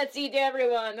were like, let's eat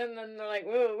everyone. And then they're like,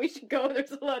 whoa, we should go.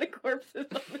 There's a lot of corpses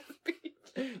on this beach.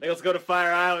 Like, let's go to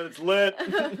Fire Island. It's lit.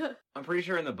 I'm pretty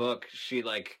sure in the book she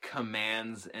like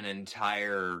commands an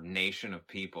entire nation of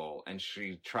people, and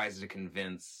she tries to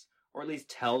convince, or at least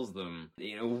tells them,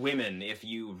 women, if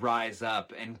you rise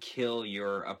up and kill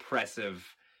your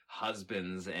oppressive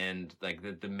husbands and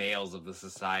like the males of the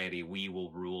society, we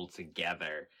will rule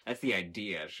together. That's the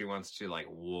idea. She wants to like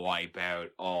wipe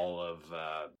out all of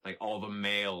all the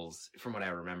males, from what I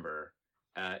remember.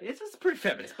 It's a pretty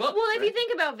feminist book. Well, if you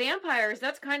think about vampires,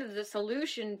 that's kind of the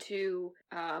solution to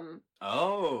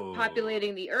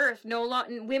populating the earth.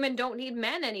 Women don't need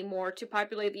men anymore to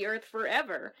populate the earth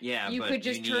forever. Yeah, you but could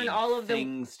just you turn need all of the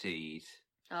things to eat.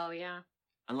 Oh yeah.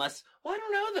 Unless, well, I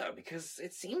don't know though, because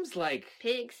it seems like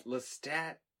pigs,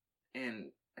 Lestat,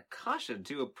 and Akasha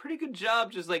do a pretty good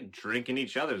job just like drinking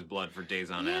each other's blood for days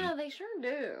on end. Yeah, they sure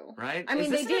do. Right? I mean,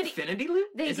 Is this an infinity loop?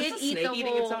 They Is did this a eat snake the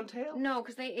eating whole. its own tail? No,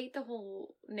 because they ate the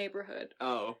whole neighborhood.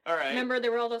 Oh, all right. Remember,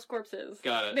 there were all those corpses.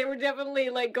 Got it. They were definitely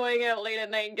like going out late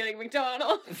at night and getting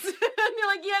McDonald's. And you're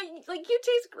like, yeah, like you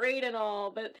taste great and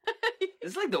all, but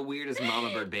It's like the weirdest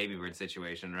mama bird baby bird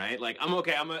situation, right? Like, I'm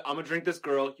okay. I'm gonna drink this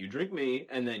girl. You drink me,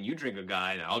 and then you drink a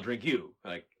guy, and I'll drink you.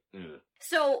 Like. Ugh.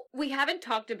 So, we haven't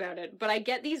talked about it, but I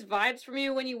get these vibes from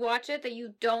you when you watch it that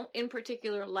you don't in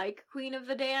particular like Queen of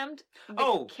the Damned,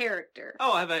 the character.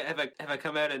 Oh, have I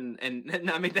come out and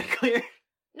not made that clear?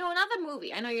 No, not the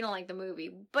movie. I know you don't like the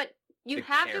movie, but you The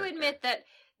have character. to admit that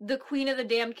the Queen of the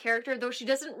Damned character, though she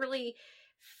doesn't really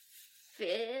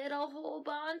fit a whole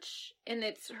bunch, and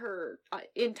it's her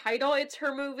in title it's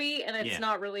her movie, and it's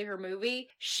not really her movie.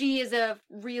 She is a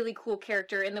really cool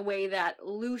character in the way that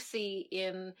Lucy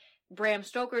in Bram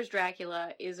Stoker's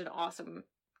Dracula is an awesome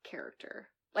character.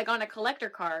 Like on a collector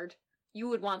card, you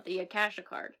would want the Akasha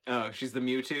card. Oh, she's the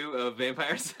Mewtwo of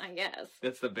vampires? I guess.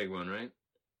 That's the big one, right?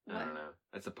 What? I don't know.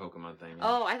 That's a Pokemon thing. Yeah.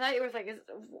 Oh, I thought it was like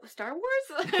Star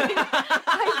Wars?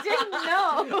 I didn't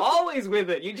know. Always with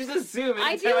it. You just assume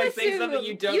anytime I say something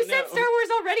you don't know. You said Star Wars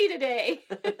already today.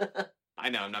 I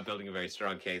know, I'm not building a very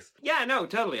strong case. Yeah, no,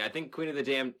 totally. I think Queen of the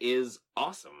Damned is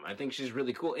awesome. I think she's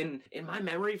really cool. In my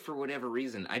memory, for whatever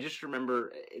reason, I just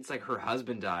remember it's like her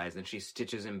husband dies and she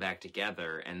stitches him back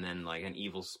together, and then like an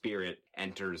evil spirit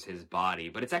enters his body.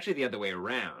 But it's actually the other way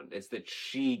around. It's that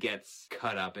she gets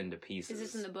cut up into pieces.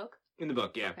 Is this in the book? In the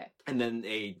book, yeah. Okay. And then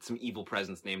some evil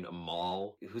presence named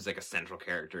Amal, who's like a central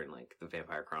character in like the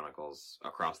Vampire Chronicles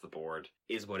across the board,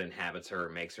 is what inhabits her,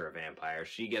 makes her a vampire.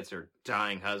 She gets her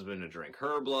dying husband to drink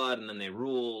her blood, and then they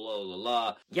rule, la la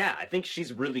la. Yeah, I think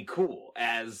she's really cool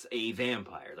as a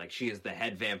vampire. Like, she is the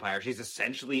head vampire. She's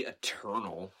essentially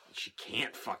eternal. She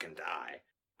can't fucking die.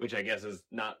 Which I guess is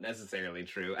not necessarily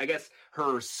true. I guess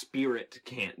her spirit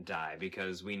can't die,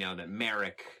 because we know that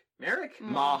Merrick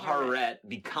Maharet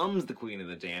becomes the Queen of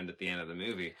the Damned at the end of the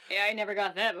movie. Yeah, I never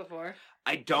got that before.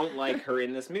 I don't like her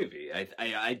in this movie.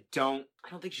 I don't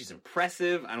think she's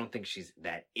impressive. I don't think she's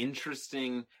that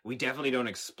interesting. We definitely don't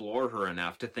explore her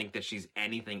enough to think that she's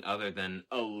anything other than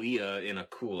Aaliyah in a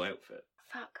cool outfit.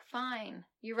 Fuck, fine.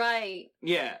 You're right.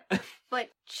 Yeah. But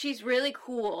she's really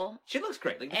cool. She looks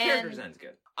great. Like, the character design's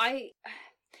good.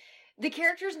 The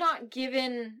character's not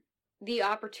given the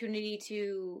opportunity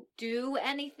to do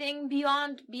anything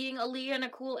beyond being Aaliyah in a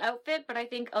cool outfit, but I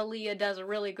think Aaliyah does a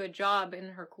really good job in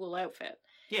her cool outfit.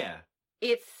 Yeah.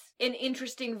 It's an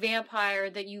interesting vampire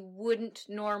that you wouldn't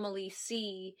normally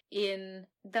see in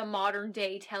the modern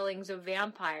day tellings of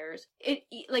vampires.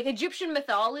 Like, Egyptian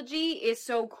mythology is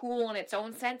so cool in its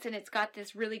own sense, and it's got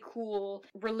this really cool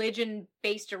religion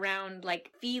based around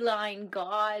like feline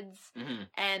gods,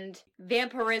 and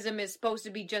vampirism is supposed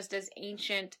to be just as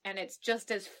ancient and it's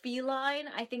just as feline.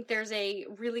 I think there's a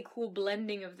really cool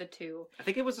blending of the two. I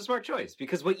think it was a smart choice,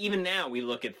 because even now we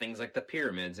look at things like the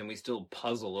pyramids and we still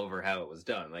puzzle over how it was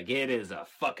done. Like, it is a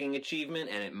fucking achievement,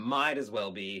 and it might as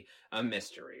well be a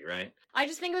mystery, right? I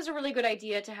just think it was a really good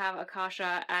idea to have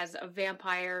Akasha as a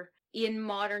vampire in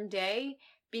modern day,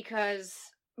 because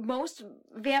most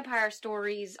vampire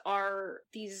stories are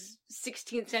these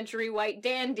 16th century white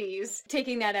dandies,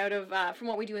 taking that out of from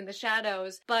what we do in the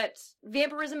shadows. But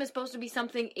vampirism is supposed to be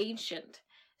something ancient.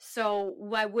 So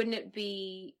why wouldn't it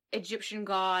be Egyptian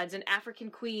gods and African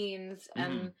queens?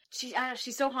 And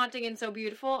she's so haunting and so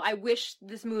beautiful. I wish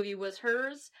this movie was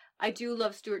hers. I do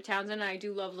love Stuart Townsend, and I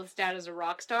do love Lestat as a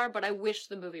rock star, but I wish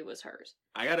the movie was hers.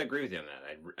 I gotta agree with you on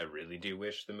that. I really do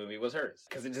wish the movie was hers.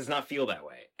 Because it does not feel that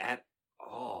way at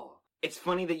all. It's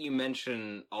funny that you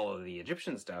mention all of the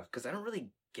Egyptian stuff, because I don't really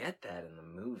get that in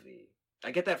the movie.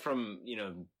 I get that from,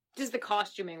 just the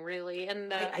costuming, really,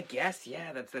 and I guess,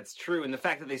 yeah, that's true. And the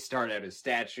fact that they start out as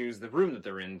statues, the room that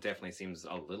they're in definitely seems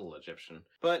a little Egyptian.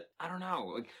 But I don't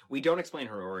know. Like, we don't explain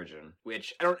her origin,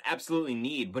 which I don't absolutely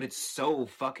need, but it's so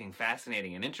fucking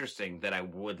fascinating and interesting that I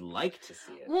would like to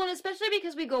see it. Well, and especially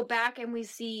because we go back and we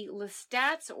see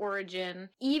Lestat's origin,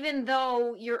 even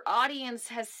though your audience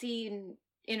has seen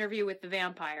Interview with the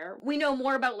Vampire. We know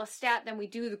more about Lestat than we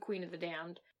do the Queen of the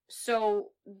Damned.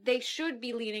 So they should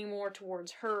be leaning more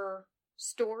towards her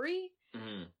story,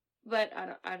 but I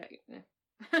don't.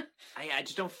 I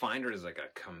just don't find her as like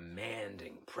a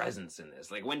commanding presence in this.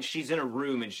 Like when she's in a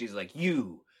room and she's like,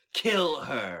 "You kill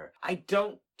her," I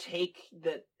don't take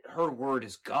that her word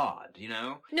is God.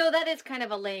 No, that is kind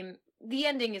of a lame. The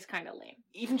ending is kind of lame.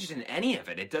 Even just in any of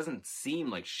it, it doesn't seem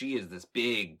like she is this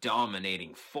big,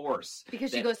 dominating force.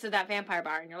 Because she goes to that vampire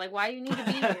bar, and you're like, why do you need to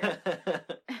be here?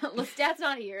 Lestat's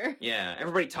not here. Yeah,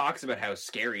 everybody talks about how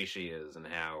scary she is, and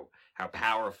how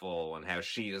powerful, and how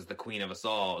she is the queen of us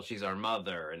all. She's our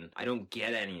mother, and I don't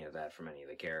get any of that from any of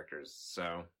the characters,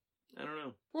 so I don't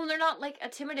know. Well, they're not,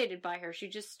 intimidated by her. She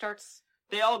just starts...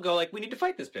 They all go we need to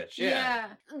fight this bitch, Yeah.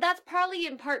 That's probably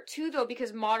in part too, though,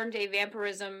 because modern-day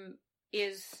vampirism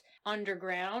is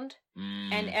underground,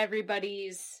 and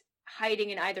everybody's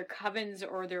hiding in either covens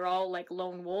or they're all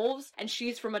lone wolves, and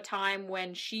she's from a time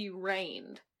when she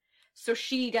reigned. So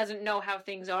she doesn't know how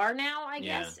things are now, I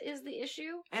guess, is the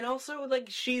issue. And also,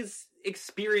 she's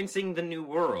experiencing the new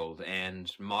world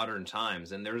and modern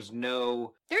times, and there's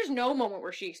no moment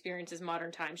where she experiences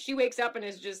modern times. She wakes up and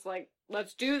is just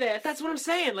let's do this. That's what I'm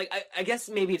saying. I guess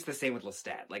maybe it's the same with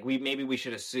Lestat. Maybe we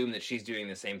should assume that she's doing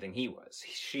the same thing he was.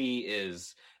 She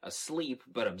is asleep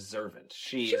but observant.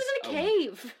 She was in a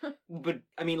cave. But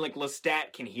I mean,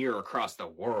 Lestat can hear across the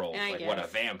world what a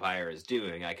vampire is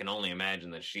doing. I can only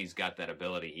imagine that she's got that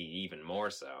ability even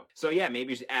more so. So yeah,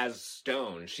 maybe as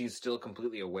Stone, she's still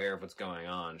completely aware of what's going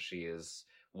on. She is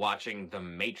watching the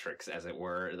Matrix, as it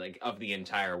were, of the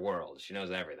entire world. She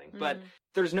knows everything. But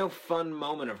there's no fun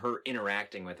moment of her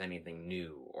interacting with anything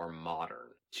new or modern.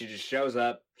 She just shows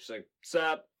up. She's like,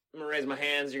 "Sup? I'm gonna raise my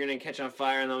hands. You're gonna catch on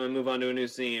fire, and then I'm gonna move on to a new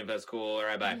scene if that's cool. All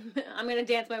right, bye." I'm gonna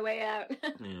dance my way out.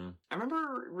 Yeah. I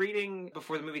remember reading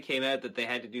before the movie came out that they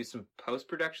had to do some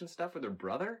post-production stuff with her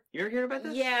brother. You ever hear about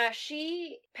this? Yeah,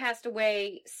 she passed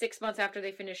away 6 months after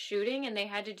they finished shooting, and they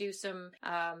had to do some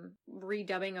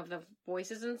redubbing of the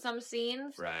voices in some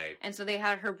scenes. Right. And so they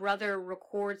had her brother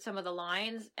record some of the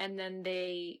lines, and then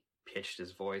they pitched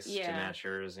his voice to match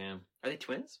hers. Yeah. Are they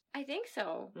twins? I think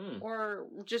so. Or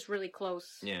just really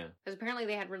close. Yeah. Because apparently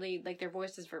they had really, their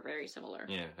voices were very similar.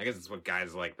 Yeah. I guess it's what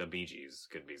guys like the Bee Gees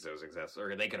could be so successful,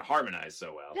 or they could harmonize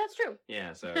so well. That's true.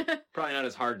 Yeah, so probably not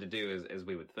as hard to do as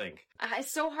we would think.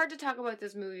 It's so hard to talk about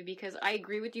this movie because I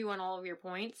agree with you on all of your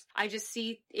points. I just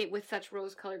see it with such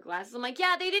rose-colored glasses. I'm like,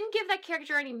 yeah, they didn't give that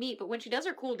character any meat, but when she does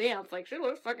her cool dance, she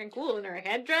looks fucking cool in her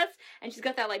headdress, and she's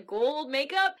got that, gold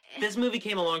makeup. This movie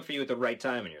came along for you at the right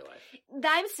time in your life.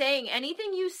 I'm saying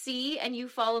anything you see and you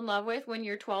fall in love with when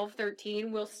you're 12,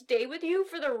 13 will stay with you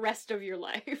for the rest of your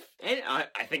life. And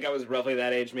I think I was roughly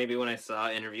that age maybe when I saw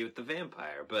Interview with the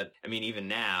Vampire, but I mean even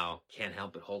now, can't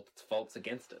help but hold its faults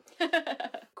against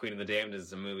it. Queen of the Damned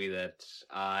is a movie that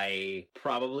I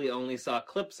probably only saw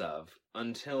clips of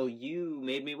until you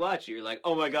made me watch it. You're like,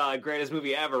 "Oh my god, greatest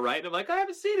movie ever," right? And I'm like, "I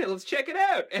haven't seen it, let's check it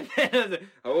out." And then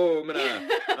I was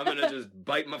like, I'm gonna just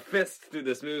bite my fist through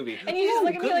this movie. And you just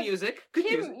look at me like, music. Good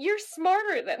Kim, music. You're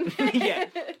smarter than me. Yeah.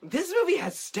 This movie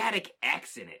has Static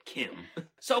X in it, Kim.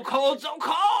 So cold, so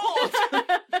cold!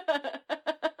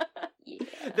 Yeah.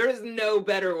 There is no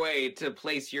better way to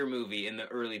place your movie in the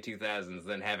early 2000s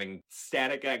than having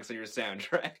Static X on your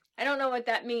soundtrack. I don't know what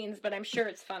that means, but I'm sure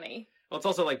it's funny. Well, it's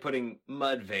also like putting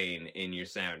Mudvayne in your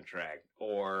soundtrack,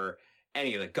 or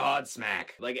any of the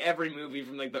Godsmack, every movie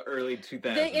from the early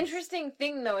 2000s. The interesting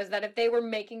thing, though, is that if they were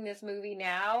making this movie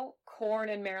now, Korn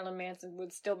and Marilyn Manson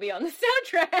would still be on the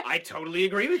soundtrack. I totally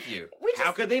agree with you.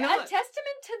 How could they not? A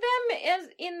testament to them as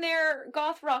in their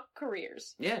goth rock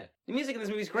careers. Yeah. The music in this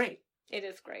movie is great. It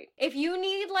is great. If you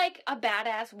need, like, a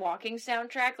badass walking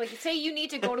soundtrack, like, say you need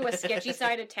to go to a sketchy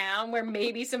side of town where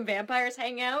maybe some vampires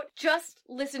hang out, just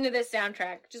listen to this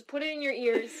soundtrack. Just put it in your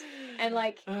ears and,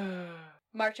 like,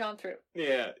 march on through.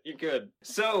 Yeah, you're good.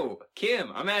 So,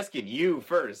 Kim, I'm asking you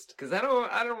first, because I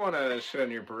don't want to shit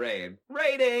on your parade.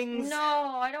 Ratings! No,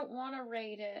 I don't want to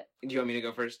rate it. Do you want me to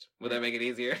go first? Will that make it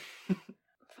easier?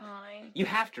 Fine. You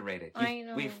have to rate it. I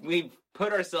know. We've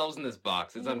put ourselves in this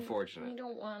box. It's unfortunate. I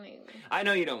don't want to. I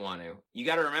know you don't want to. You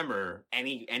got to remember,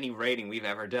 any rating we've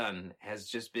ever done has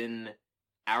just been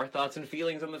our thoughts and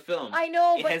feelings on the film. I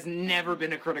know, It has never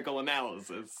been a critical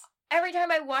analysis. Every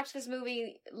time I watch this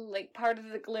movie, like, part of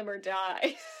the glimmer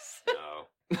dies. No.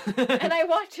 And I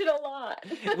watch it a lot.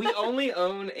 We only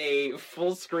own a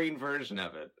full screen version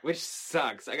of it, which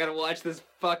sucks. I gotta watch this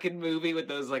fucking movie with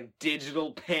those, like,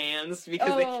 digital pans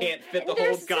because they can't fit the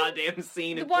whole goddamn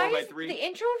scene in 4:3. The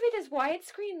intro of it is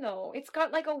widescreen, though. It's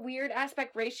got, like, a weird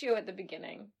aspect ratio at the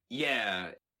beginning.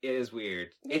 Yeah, it is weird.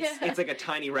 It's like a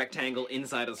tiny rectangle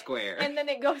inside a square. And then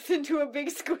it goes into a big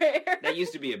square. That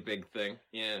used to be a big thing.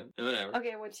 Yeah, whatever.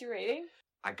 Okay, what's your rating?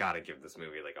 I gotta give this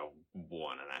movie like a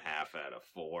 1.5 out of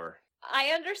 4. I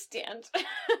understand.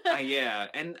 Yeah,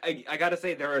 and I gotta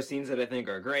say, there are scenes that I think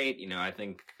are great. You know, I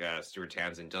think Stuart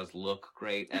Townsend does look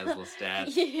great as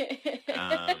Lestat.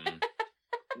 Yeah.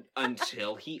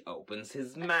 Until he opens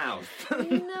his mouth.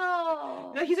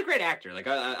 No. No, he's a great actor. Like,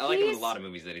 I like him in a lot of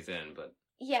movies that he's in, but...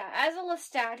 Yeah, as a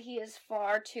Lestat, he is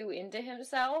far too into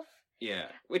himself. Yeah,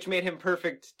 which made him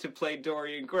perfect to play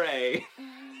Dorian Gray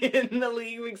in The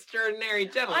League of Extraordinary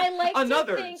Gentlemen. I like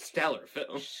Another to think... stellar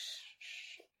film.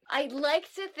 I'd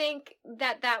like to think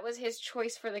that that was his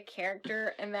choice for the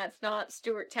character, and that's not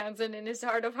Stuart Townsend in his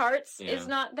heart of hearts. Yeah. Is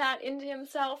not that into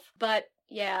himself. But,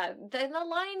 yeah, the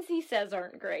lines he says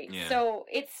aren't great. Yeah. So,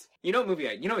 it's... You know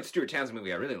what Stuart Townsend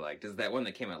movie I really liked is that one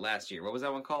that came out last year. What was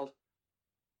that one called?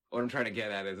 What I'm trying to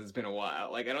get at is it's been a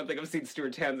while. Like, I don't think I've seen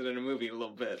Stuart Townsend in a movie in a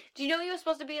little bit. Do you know he was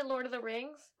supposed to be in Lord of the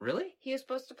Rings? Really? He was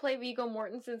supposed to play Viggo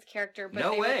Mortensen's character, but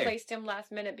No they way. replaced him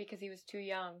last minute because he was too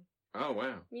young. Oh,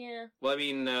 wow. Yeah. Well, I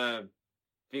mean,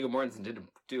 Viggo Mortensen did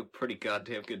do a pretty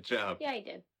goddamn good job. Yeah, he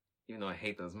did. Even though I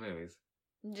hate those movies.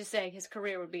 I'm just saying his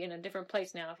career would be in a different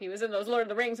place now if he was in those Lord of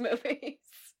the Rings movies.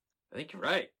 I think you're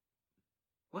right.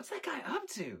 What's that guy up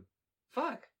to?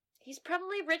 Fuck. He's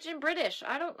probably rich and British.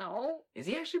 I don't know. Is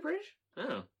he actually British?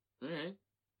 Oh, alright.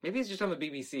 Maybe he's just on the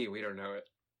BBC, we don't know it.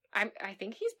 I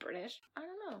think he's British. I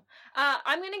don't know.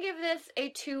 I'm gonna give this a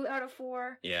 2 out of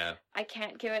 4. Yeah. I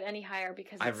can't give it any higher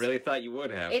because I really thought you would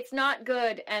have. It's not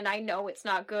good, and I know it's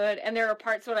not good, and there are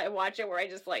parts when I watch it where I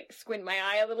just, like, squint my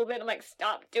eye a little bit. I'm like,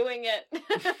 stop doing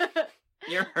it.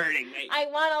 You're hurting me. I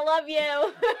wanna love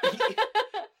you.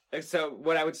 So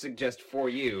what I would suggest for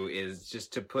you is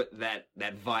just to put that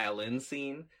violin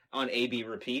scene on A-B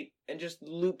repeat and just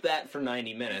loop that for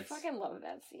 90 minutes. I fucking love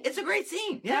that scene. It's a great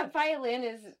scene. Yeah. That violin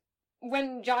is...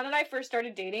 When John and I first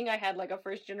started dating, I had, like, a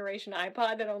first-generation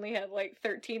iPod that only had, like,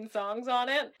 13 songs on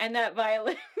it, and that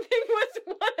violin thing was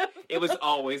one of them. It was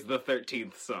always the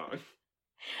 13th song.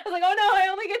 I was like, oh no, I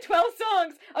only get 12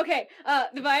 songs! Okay,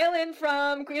 the violin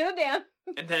from Queen of the Damned.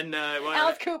 And then,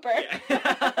 Alice Cooper.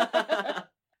 Yeah.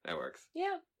 That works.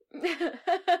 Yeah.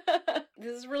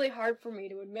 This is really hard for me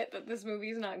to admit that this movie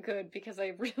is not good because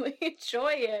I really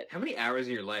enjoy it. How many hours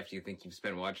of your life do you think you've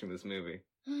spent watching this movie?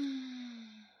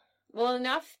 Well,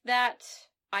 enough that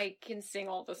I can sing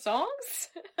all the sons.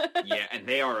 Yeah, and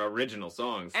they are original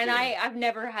songs. And too. I've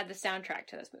never had the soundtrack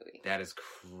to this movie. That is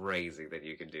crazy that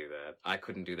you could do that. I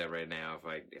couldn't do that right now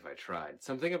if I tried.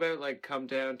 Something about, like, come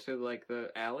down to, like, the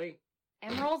alley?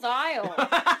 Emerald's Isle.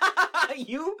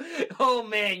 Oh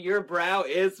man, your brow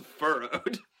is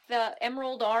furrowed. The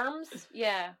Emerald Arms?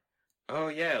 Yeah. Oh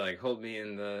yeah, like hold me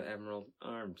in the emerald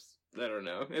arms. I don't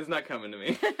know. It's not coming to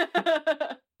me.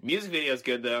 Music video's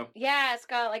good though. Yeah, it's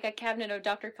got like a Cabinet of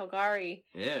Dr. Caligari.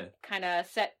 Yeah. Kind of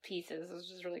set pieces,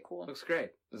 which is really cool. Looks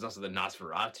great. There's also the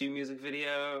Nosferatu music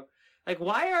video. Like,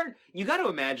 why aren't... You gotta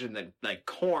imagine that, like,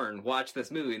 Korn watched this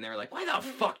movie and they were like, why the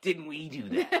fuck didn't we do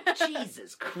that?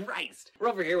 Jesus Christ. We're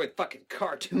over here with fucking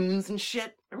cartoons and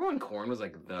shit. Remember when Korn was,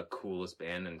 like, the coolest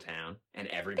band in town? And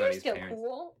everybody's They're still parents...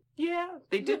 cool. Yeah.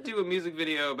 They did do a music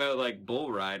video about, like,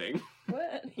 bull riding.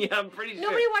 What? Yeah, I'm pretty sure.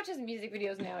 Nobody watches music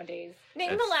videos nowadays.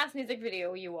 Name the last music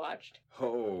video you watched.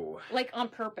 Oh. Like, on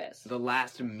purpose. The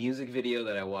last music video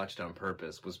that I watched on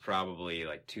purpose was probably,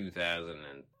 like,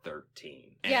 2013.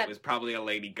 And Yeah. it was probably a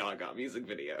Lady Gaga music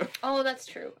video. Oh, that's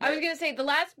true. I was gonna say, the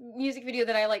last music video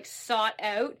that I, like, sought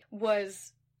out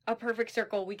was A Perfect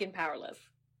Circle, Weekend Powerless.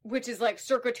 Which is, like,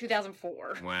 circa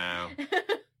 2004. Wow.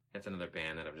 That's another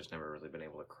band that I've just never really been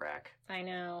able to crack. I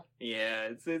know. Yeah,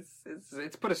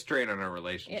 it's put a strain on our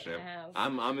relationship. It has.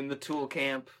 I'm in the Tool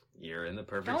camp. You're in the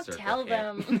Perfect Circle Don't tell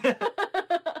camp. them.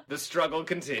 The struggle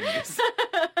continues.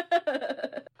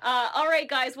 All right,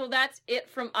 guys. Well, that's it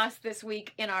from us this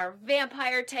week in our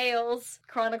Vampire Tales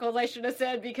Chronicles, I should have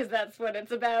said, because that's what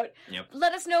it's about. Yep.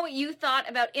 Let us know what you thought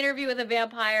about Interview with a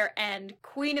Vampire and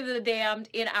Queen of the Damned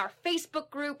in our Facebook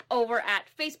group over at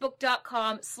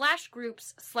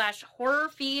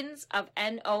facebook.com/groups/horrorfiends of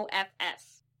NOFS.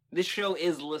 This show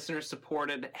is listener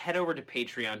supported. Head over to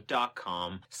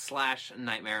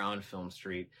patreon.com/Nightmare on Film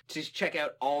Street to check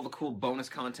out all the cool bonus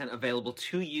content available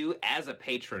to you as a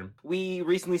patron. We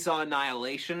recently saw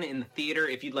Annihilation in the theater.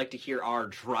 If you'd like to hear our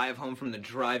drive home from the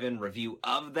drive-in review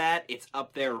of that, it's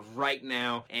up there right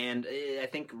now. And I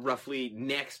think roughly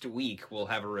next week we'll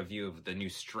have a review of the new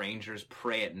Strangers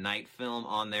Prey at Night film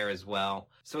on there as well.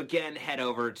 So again, head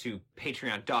over to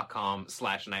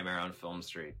patreon.com/Nightmare on Film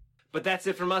Street. But that's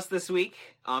it from us this week.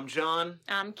 I'm John.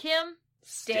 I'm Kim.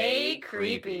 Stay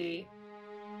creepy.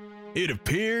 It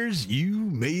appears you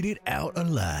made it out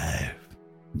alive.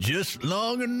 Just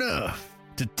long enough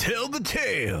to tell the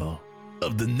tale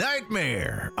of the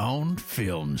Nightmare on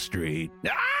Film Street.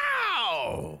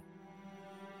 Ow!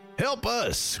 Help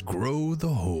us grow the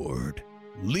horde.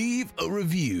 Leave a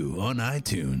review on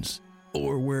iTunes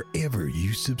or wherever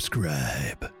you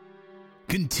subscribe.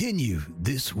 Continue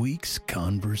this week's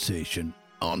conversation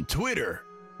on Twitter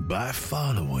by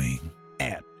following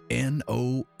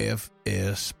 @NOFS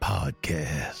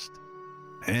Podcast.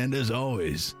 And as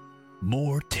always,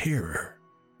 more terror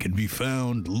can be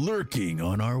found lurking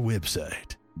on our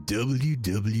website,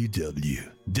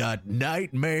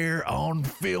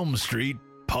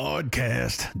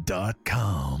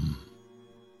 www.nightmareonfilmstreetpodcast.com.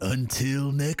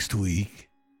 Until next week,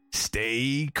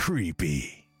 stay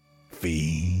creepy,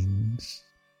 fiends.